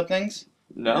you know about things?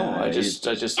 No, I just...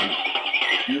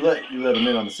 You let him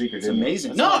in on the secret, didn't you? It's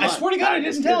amazing. No, I swear to God, I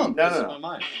didn't tell him.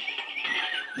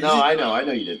 No, I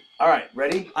know you did. All right,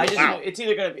 ready? I just know it's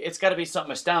either it's got to be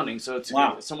something astounding. So it's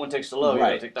if someone takes the low, you got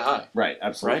to take the high. Right,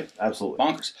 absolutely, right, absolutely.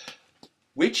 Bonkers.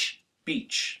 Which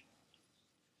beach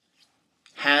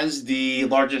has the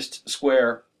largest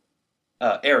square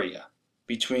area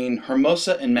between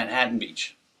Hermosa and Manhattan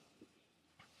Beach?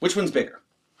 Which one's bigger?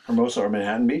 Hermosa or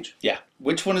Manhattan Beach? Yeah.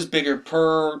 Which one is bigger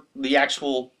per the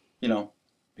actual,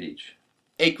 beach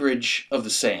acreage of the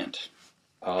sand?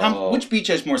 Oh. Which beach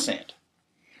has more sand?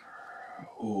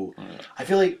 Ooh. I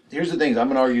feel like, here's the thing, I'm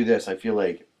going to argue this. I feel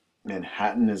like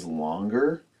Manhattan is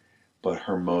longer, but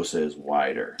Hermosa is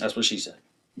wider. That's what she said.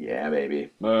 Yeah, baby.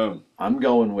 Boom. I'm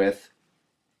going with...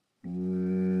 oh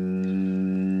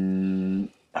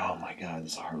my God,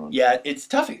 this is a hard one. Yeah, it's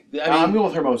toughy. I'm going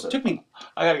with Hermosa. It took me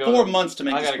 4 months to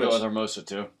make this I got to go with Hermosa,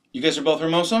 too. You guys are both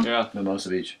Hermosa? Yeah. Hermosa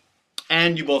Beach.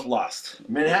 And you both lost.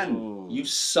 Manhattan. Ooh. You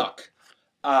suck.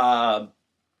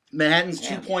 Manhattan's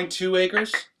 2.2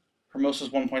 acres. Hermosa's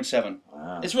 1.7.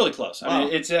 Wow. It's really close. Wow.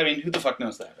 I mean, who the fuck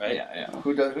knows that, right? Yeah. Who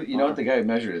you know what? The guy who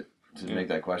measured it to make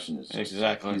that question is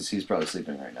exactly. He's probably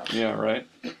sleeping right now. Yeah. Right.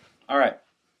 All right.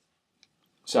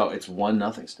 So it's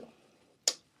 1-0 still.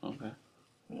 Okay.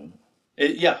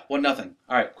 Yeah. 1-0.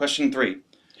 All right. Question 3.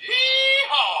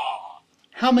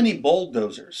 How many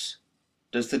bulldozers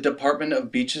does the Department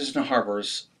of Beaches and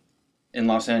Harbors in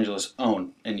Los Angeles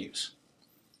own and use?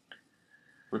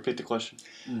 Repeat the question.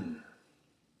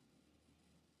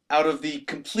 Out of the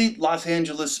complete Los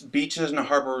Angeles beaches and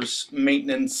harbors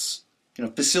maintenance,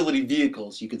 facility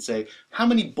vehicles, you could say, how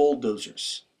many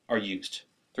bulldozers are used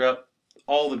throughout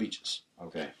all the beaches?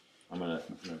 Okay. I'm gonna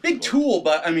big tool,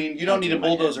 but you don't need a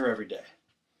bulldozer every day.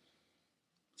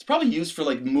 It's probably used for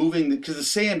like moving because the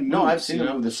sand moves. No, I've seen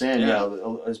them move the sand. Yeah,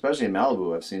 especially in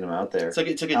Malibu, I've seen them out there. It's like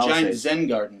a giant Zen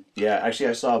garden. Yeah, actually,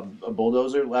 I saw a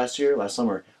bulldozer last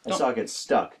summer. I saw it get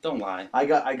stuck. Don't lie.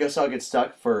 I saw it get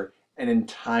stuck for an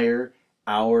entire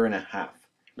hour and a half.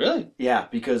 Really? Yeah,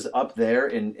 because up there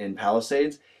in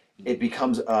Palisades, it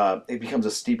becomes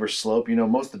a steeper slope.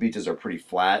 Most of the beaches are pretty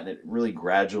flat, and it really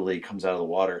gradually comes out of the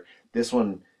water. This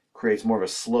one creates more of a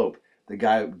slope. The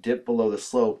guy dipped below the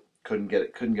slope, couldn't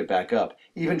get back up.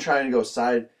 Even trying to go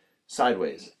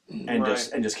sideways, and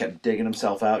just kept digging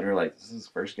himself out. And you're like,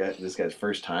 this guy's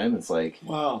first time. It's like,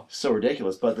 wow, so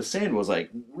ridiculous. But the sand was like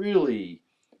really,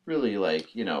 really like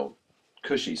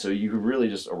cushy, so you could really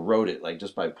just erode it, like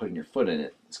just by putting your foot in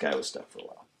it. This guy was stuck for a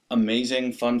while.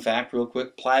 Amazing fun fact, real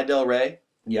quick. Playa del Rey.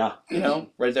 Yeah.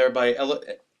 Right there by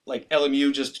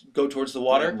LMU, just go towards the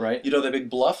water. Yeah, right. The big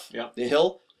bluff, the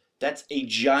hill. That's a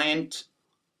giant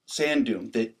sand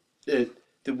dune that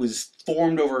was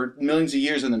formed over millions of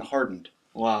years and then hardened.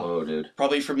 Wow. Oh, dude.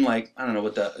 Probably from I don't know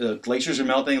what the glaciers are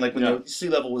melting, like when the sea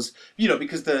level was,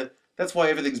 because that's why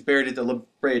everything's buried at the La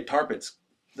Brea Tar Pits.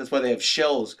 That's why they have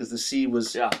shells, because the sea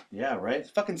was... Yeah, right. It's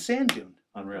a fucking sand dune.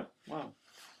 Unreal. Wow.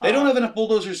 They don't have enough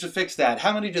bulldozers to fix that.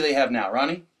 How many do they have now,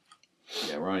 Ronnie?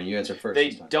 Yeah, Ronnie, you answer first.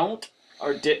 They don't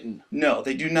or didn't? No,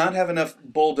 they do not have enough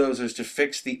bulldozers to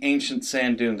fix the ancient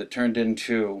sand dune that turned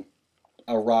into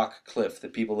a rock cliff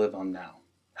that people live on now.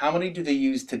 How many do they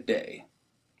use today?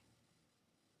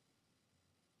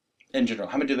 In general,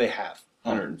 how many do they have?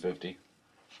 150.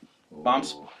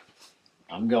 Bombs?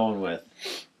 I'm going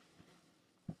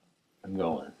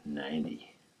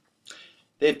 90.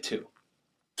 They have 2.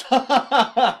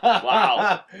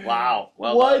 Wow.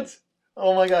 Well what? Done.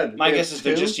 Oh my God. My guess is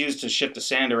they're just used to ship the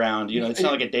sand around. It's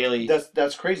not like a daily...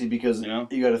 That's crazy because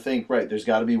you got to think, right, there's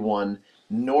got to be one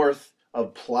north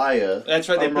of Playa. That's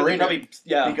right. They Marina, probably...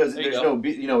 Yeah. Because there's no...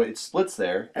 it splits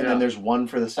there, and then there's one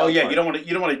for the south. Oh, yeah. Part.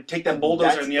 You don't want to take that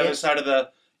bulldozer on the other side of the...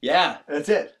 Yeah. That's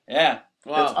it. Yeah.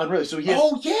 Wow. That's unreal. So he has,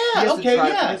 he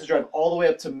has to drive all the way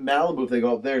up to Malibu if they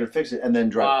go up there to fix it, and then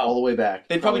drive all the way back.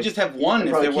 They'd probably just have one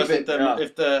if there wasn't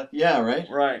Yeah, right?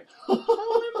 Right.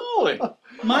 Holy moly.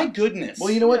 My goodness. Well,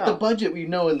 you know what? The budget we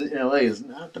know in LA is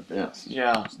not the best.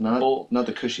 Yeah. It's not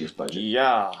the cushiest budget.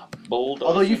 Yeah. Bold.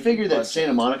 Although you figure that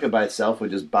Santa Monica by itself would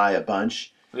just buy a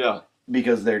bunch. Yeah.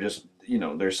 Because they're just,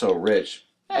 they're so rich.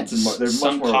 It's there's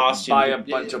some much more cost. Buy a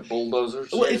bunch of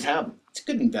bulldozers. Well, it's a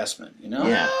good investment,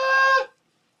 Yeah.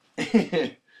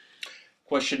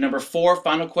 Question number 4,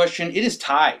 final question. It is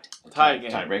tied. Tie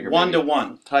game. Tiebreaker.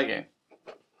 1-1. Tie game.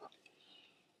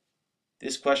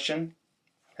 This question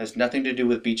has nothing to do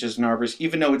with beaches and harbors,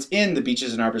 even though it's in the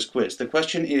beaches and harbors quiz. The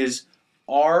question is,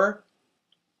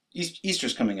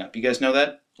 Easter's coming up. You guys know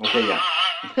that? Okay,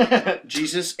 yeah.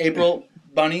 Jesus, April,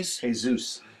 bunnies.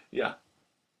 Jesus. Yeah.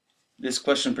 This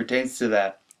question pertains to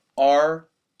that. Are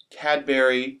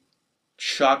Cadbury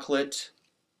chocolate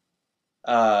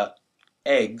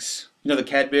eggs, the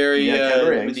Cadbury,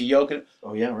 Cadbury with the yolk?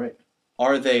 Oh, yeah, right.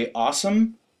 Are they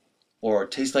awesome or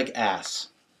taste like ass?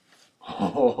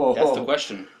 Oh. That's the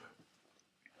question.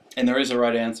 And there is a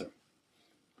right answer.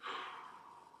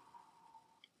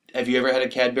 Have you ever had a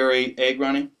Cadbury egg,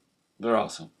 Ronnie? They're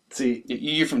awesome. See,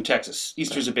 you're from Texas.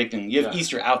 Easter's a big thing. You have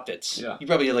Easter outfits. Yeah. You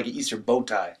probably have like an Easter bow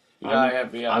tie. Yeah, I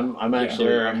have. Yeah. I'm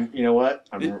actually. You know what?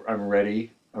 I'm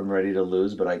ready. I'm ready to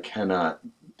lose, but I cannot.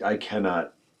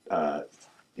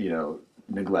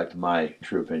 Neglect my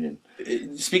true opinion.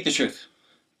 Speak the truth.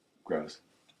 Gross.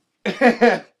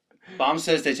 Bomb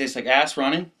says they taste like ass,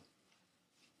 Ronnie.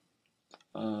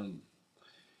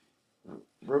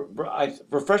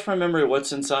 Refresh my memory.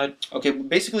 What's inside? Okay,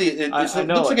 basically it looks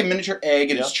like a miniature egg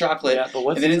and it's chocolate. Yeah, but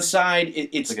and then inside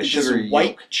it's like this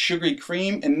white sugary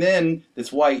cream, and then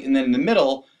it's white, and then in the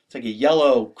middle it's like a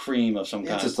yellow cream of some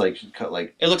kind. It's just like cut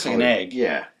like. It looks like an egg.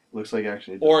 Yeah, looks like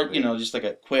actually. Or just like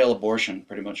a quail abortion,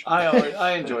 pretty much.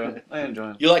 I enjoy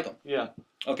them. You like them? Yeah.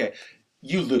 Okay,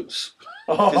 you lose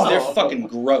because they're fucking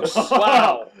gross.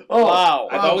 Wow. Wow.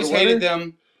 I've always hated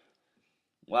them.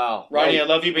 Wow. Ronnie, I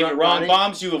love you, but you're wrong. Ronnie,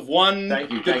 Bombs, you have won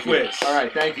the quiz. All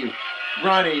right, thank you.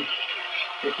 Ronnie,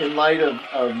 in light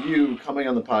of you coming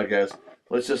on the podcast,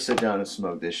 let's just sit down and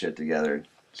smoke this shit together and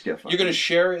just get fun. You're going to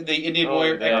share the Indian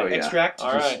Warrior extract?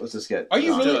 All right. Let's just get... Are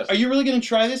you really going to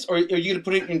try this, or are you going to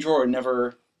put it in your drawer and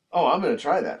never... Oh, I'm going to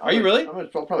try that. Are you really? I'll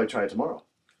probably try it tomorrow.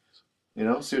 See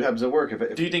what happens at work.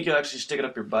 If do you think you'll actually stick it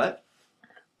up your butt?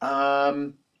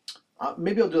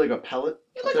 Maybe I'll do like a pellet.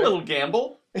 You like a little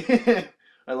gamble.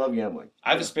 I love gambling. I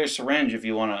have a spare syringe if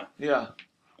you want to. Yeah.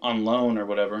 On loan or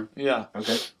whatever. Yeah.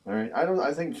 Okay. All right.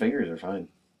 I think fingers are fine.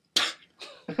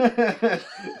 It's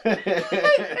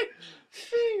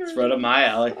right up my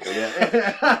alley.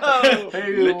 Yeah. Oh,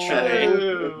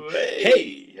 literally.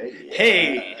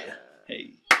 Hey.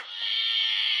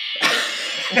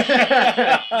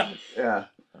 Yeah.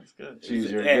 That's good.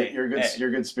 Cheese, you're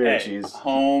good spirit, Cheese.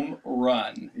 Home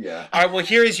run. Yeah. All right. Well,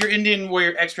 here is your Indian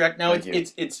Warrior extract. Now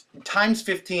it's times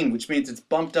 15, which means it's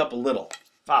bumped up a little.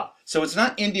 Wow. So it's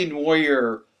not Indian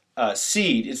Warrior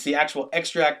seed. It's the actual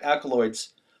extract alkaloids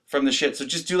from the shit. So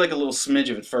just do like a little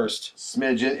smidge of it first.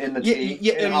 Smidge in the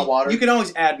tea, in hot water. You can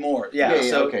always add more. Yeah.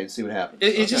 So okay. See what happens.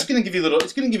 It's just gonna give you a little.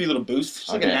 It's gonna give you a little boost. It's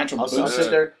like a natural boost. I'll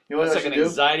sit there. You know what it's I like an do?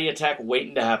 anxiety attack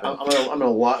waiting to happen. I'm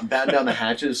gonna batten down the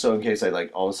hatches so in case I like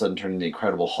all of a sudden turn into the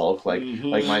Incredible Hulk, like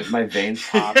my veins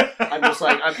pop. I'm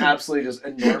absolutely just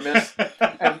enormous,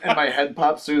 and my head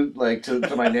pops through like to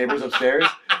my neighbors upstairs.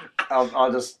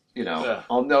 I'll just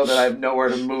I'll know that I have nowhere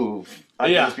to move. I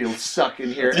can just be stuck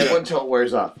in here until it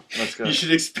wears off. That's good. You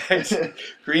should expect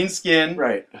green skin,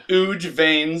 right? Ooge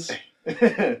veins,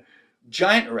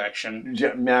 giant erection,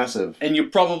 massive, and you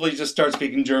probably just start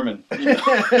speaking German.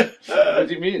 What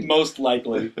do you mean? Most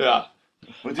likely. Yeah.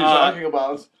 What are you talking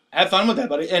about? Have fun with that,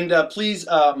 buddy, and please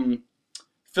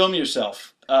film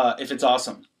yourself if it's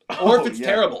awesome or if it's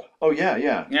terrible. Oh yeah.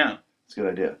 It's a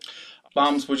good idea.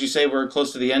 Bombs, would you say we're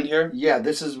close to the end here? Yeah,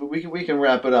 we can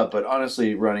wrap it up. But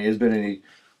honestly, Ronnie, it's been an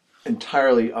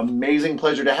entirely amazing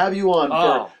pleasure to have you on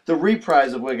for the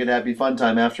reprise of Wicked Happy Fun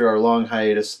Time after our long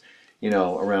hiatus,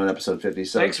 around episode 50.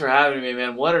 So thanks for having me,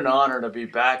 man. What an honor to be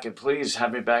back, and please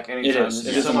have me back anytime. It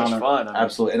is so much fun.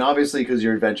 Absolutely, and obviously because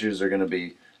your adventures are going to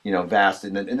be, vast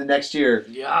in the next year.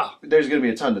 Yeah, there's going to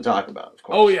be a ton to talk about. Of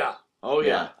course. Oh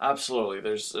yeah, absolutely.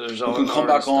 There's you can come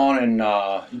back on and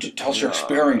tell us your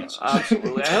experience.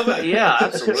 Absolutely, absolutely,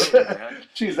 man.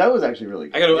 Jeez, that was actually really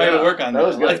good. I got to work on that. That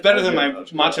was good. It's better than my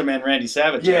Macho Man Randy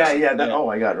Savage. Yeah. Oh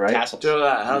my God, right? Tassels. Do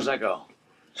that. How's that go?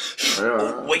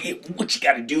 What you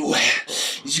got to do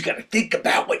is you got to think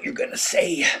about what you're going to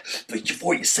say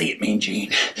before you say it, Mean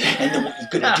Gene. And then what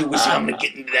you're going to do is I'm going to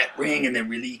get into that ring and then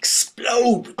really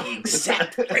explode with the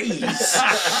exact phrase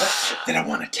that I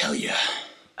want to tell you.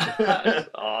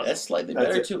 Awesome. That's slightly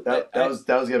better too. That was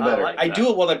getting better. I do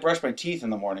it while I brush my teeth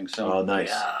in the morning. So oh, nice.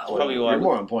 Yeah, probably why you're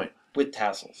more on point with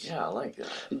tassels. Yeah, I like that.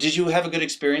 Did you have a good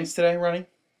experience today, Ronnie?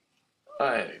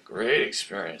 I had a great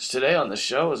experience today on the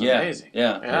show. It was amazing.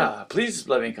 Yeah. Please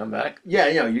let me come back. Yeah,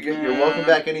 you're welcome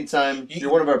back anytime.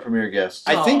 You're one of our premier guests.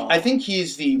 I think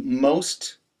he's the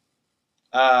most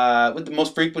with the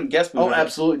most frequent guest. Oh,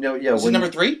 absolutely. No, yeah. This is number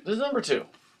 3. This is number 2.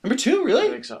 Number 2, really? I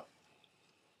think so.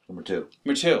 Number 2.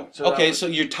 Number 2. So so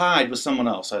you're tied with someone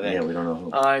else, I think. Yeah, we don't know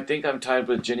who. I think I'm tied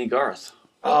with Jenny Garth.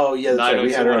 Oh yeah, that's right.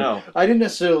 We had her on. I didn't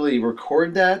necessarily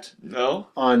record that. No.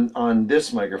 On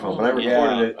this microphone, but I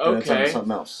recorded it. And it's on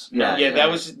something else. Yeah. That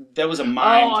was a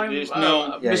mind.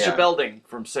 Mr. Belding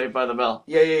from Saved by the Bell.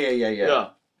 Yeah.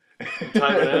 Yeah.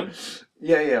 Tied with him.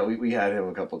 Yeah. We had him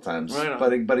a couple of times. Right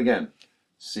on. But again,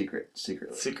 secretly.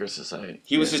 Secret society.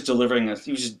 He was just delivering us.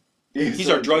 He's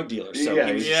our drug dealer, so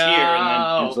he was here and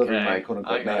then he was delivering my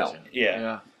quote-unquote mail.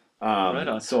 Yeah. Right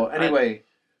on. So anyway,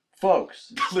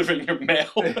 folks, delivering your mail.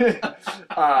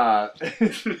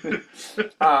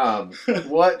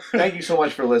 Thank you so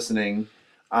much for listening.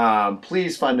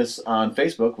 Please find us on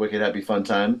Facebook, Wicked Happy Fun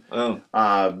Time.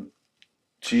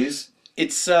 Cheese.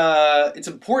 It's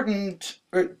important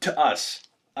to us.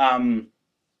 And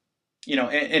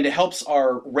it helps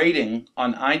our rating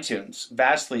on iTunes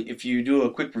vastly if you do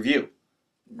a quick review.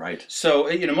 Right. So,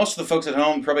 most of the folks at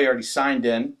home probably already signed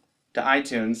in to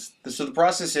iTunes. So the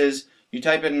process is you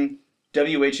type in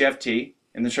WHFT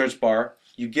in the search bar,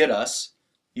 you get us,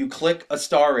 you click a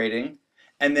star rating,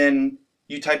 and then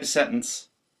you type a sentence.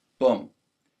 Boom.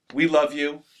 We love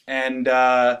you, and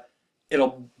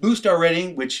it'll boost our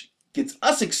rating, which gets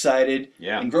us excited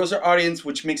and grows our audience,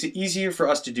 which makes it easier for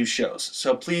us to do shows.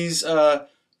 So please,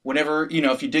 whenever,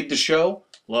 if you dig the show,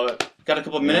 love it. Got a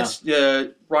couple of minutes,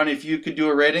 Ronnie, if you could do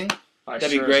a rating, that'd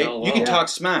be great. You can talk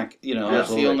smack,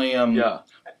 That's the only...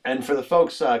 And for the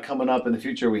folks coming up in the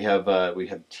future, we have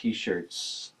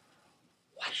T-shirts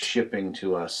shipping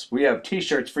to us. We have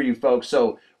T-shirts for you folks,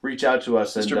 so reach out to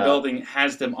us. Mr. Belding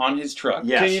has them on his truck.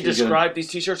 Yes, can you describe these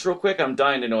T-shirts real quick? I'm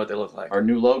dying to know what they look like. Our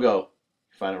new logo.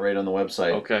 Find it right on the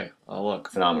website. Okay, I'll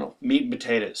look. Phenomenal. Meat and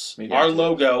potatoes. Our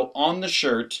logo on the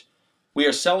shirt. We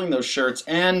are selling those shirts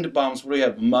and Bombs. What do we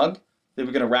have? A mug that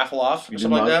we're going to raffle off or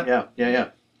something like that? Yeah.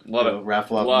 Love it.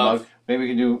 Raffle off a mug. Maybe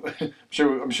we can do.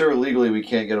 I'm sure legally we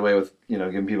can't get away with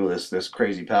giving people this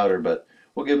crazy powder, but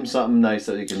we'll give them something nice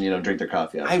that they can drink their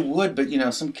coffee out of. I would, but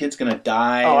some kid's going to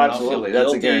die. Oh, absolutely.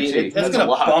 That's a guarantee. That's going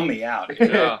to bum me out.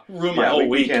 Ruin my whole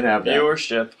week. We can't have that.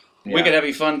 Viewership. Wicked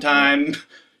Happy Fun Time.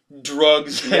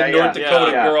 Drugs, North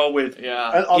Dakota girl with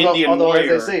Indian although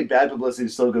warrior. as they say, bad publicity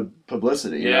is still good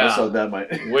publicity. So that might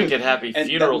Wicked Happy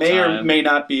Funeral that may Time. or may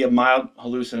not be a mild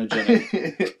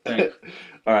hallucinogenic thing.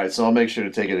 All right, so I'll make sure to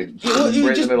take it right in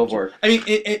the middle of work. I mean,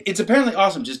 it's apparently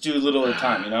awesome. Just do a little at a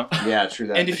time, Yeah, true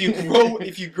that. And if you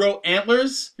grow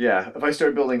antlers, if I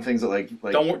start building things at like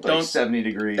don't 70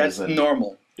 degrees, that's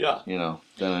normal. Then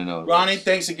I know. Ronnie,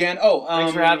 thanks again.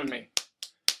 Thanks for having me.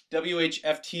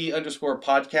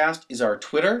 WHFT_podcast is our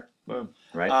Twitter.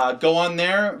 Right. Go on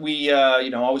there. We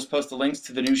always post the links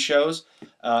to the new shows.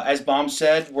 As Bomb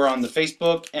said, we're on the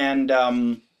Facebook and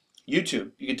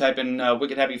YouTube. You can type in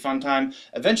Wicked Happy Fun Time.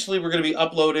 Eventually, we're going to be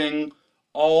uploading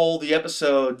all the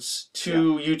episodes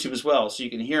to YouTube as well, so you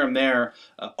can hear them there.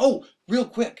 Real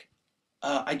quick,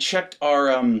 I checked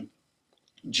our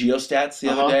geostats the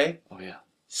other day. Oh yeah.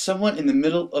 Someone in the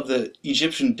middle of the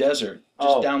Egyptian desert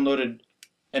just downloaded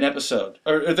an episode,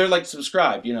 or they're like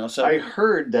subscribed, So I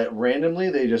heard that randomly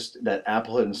that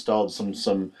Apple had installed some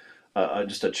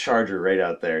just a charger right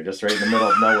out there, just right in the middle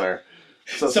of nowhere.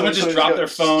 So someone just dropped their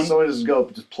phone. Someone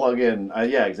just plug in.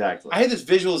 Yeah, exactly. I had this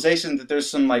visualization that there's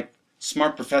some like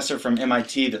smart professor from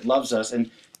MIT that loves us, and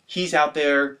he's out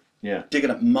there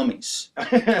digging up mummies.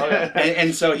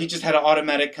 and so he just had an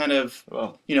automatic kind of,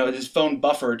 his phone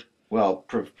buffered. Well,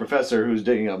 Professor who's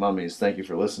digging up mummies, thank you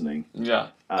for listening. Yeah.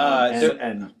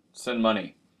 And send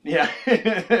money. Yeah.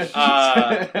 If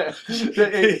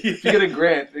you get a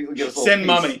grant, you get a send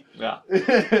mummy. Yeah.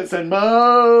 Send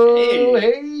mo.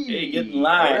 Hey, get in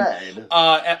line.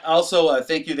 Right. Also,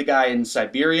 thank you, the guy in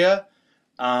Siberia,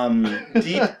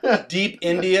 deep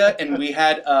India, and we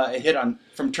had a hit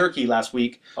from Turkey last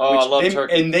week. Oh, I love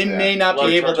Turkey. And they may not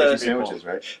be able to. Sandwiches,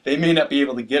 right? They may not be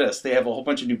able to get us. They have a whole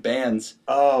bunch of new bands.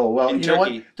 Oh well, in you Turkey. know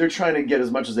what? They're trying to get as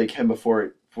much as they can before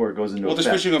it goes into. Well, they're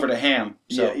switching over to ham.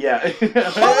 So. Yeah.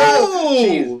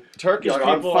 Oh, Turkish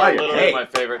people are literally my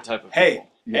favorite type of people.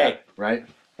 Hey, right?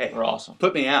 Hey, they're awesome.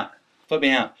 Put me out.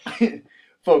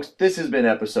 Folks, this has been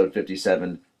episode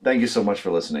 57. Thank you so much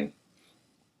for listening.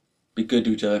 Be good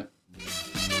to each other.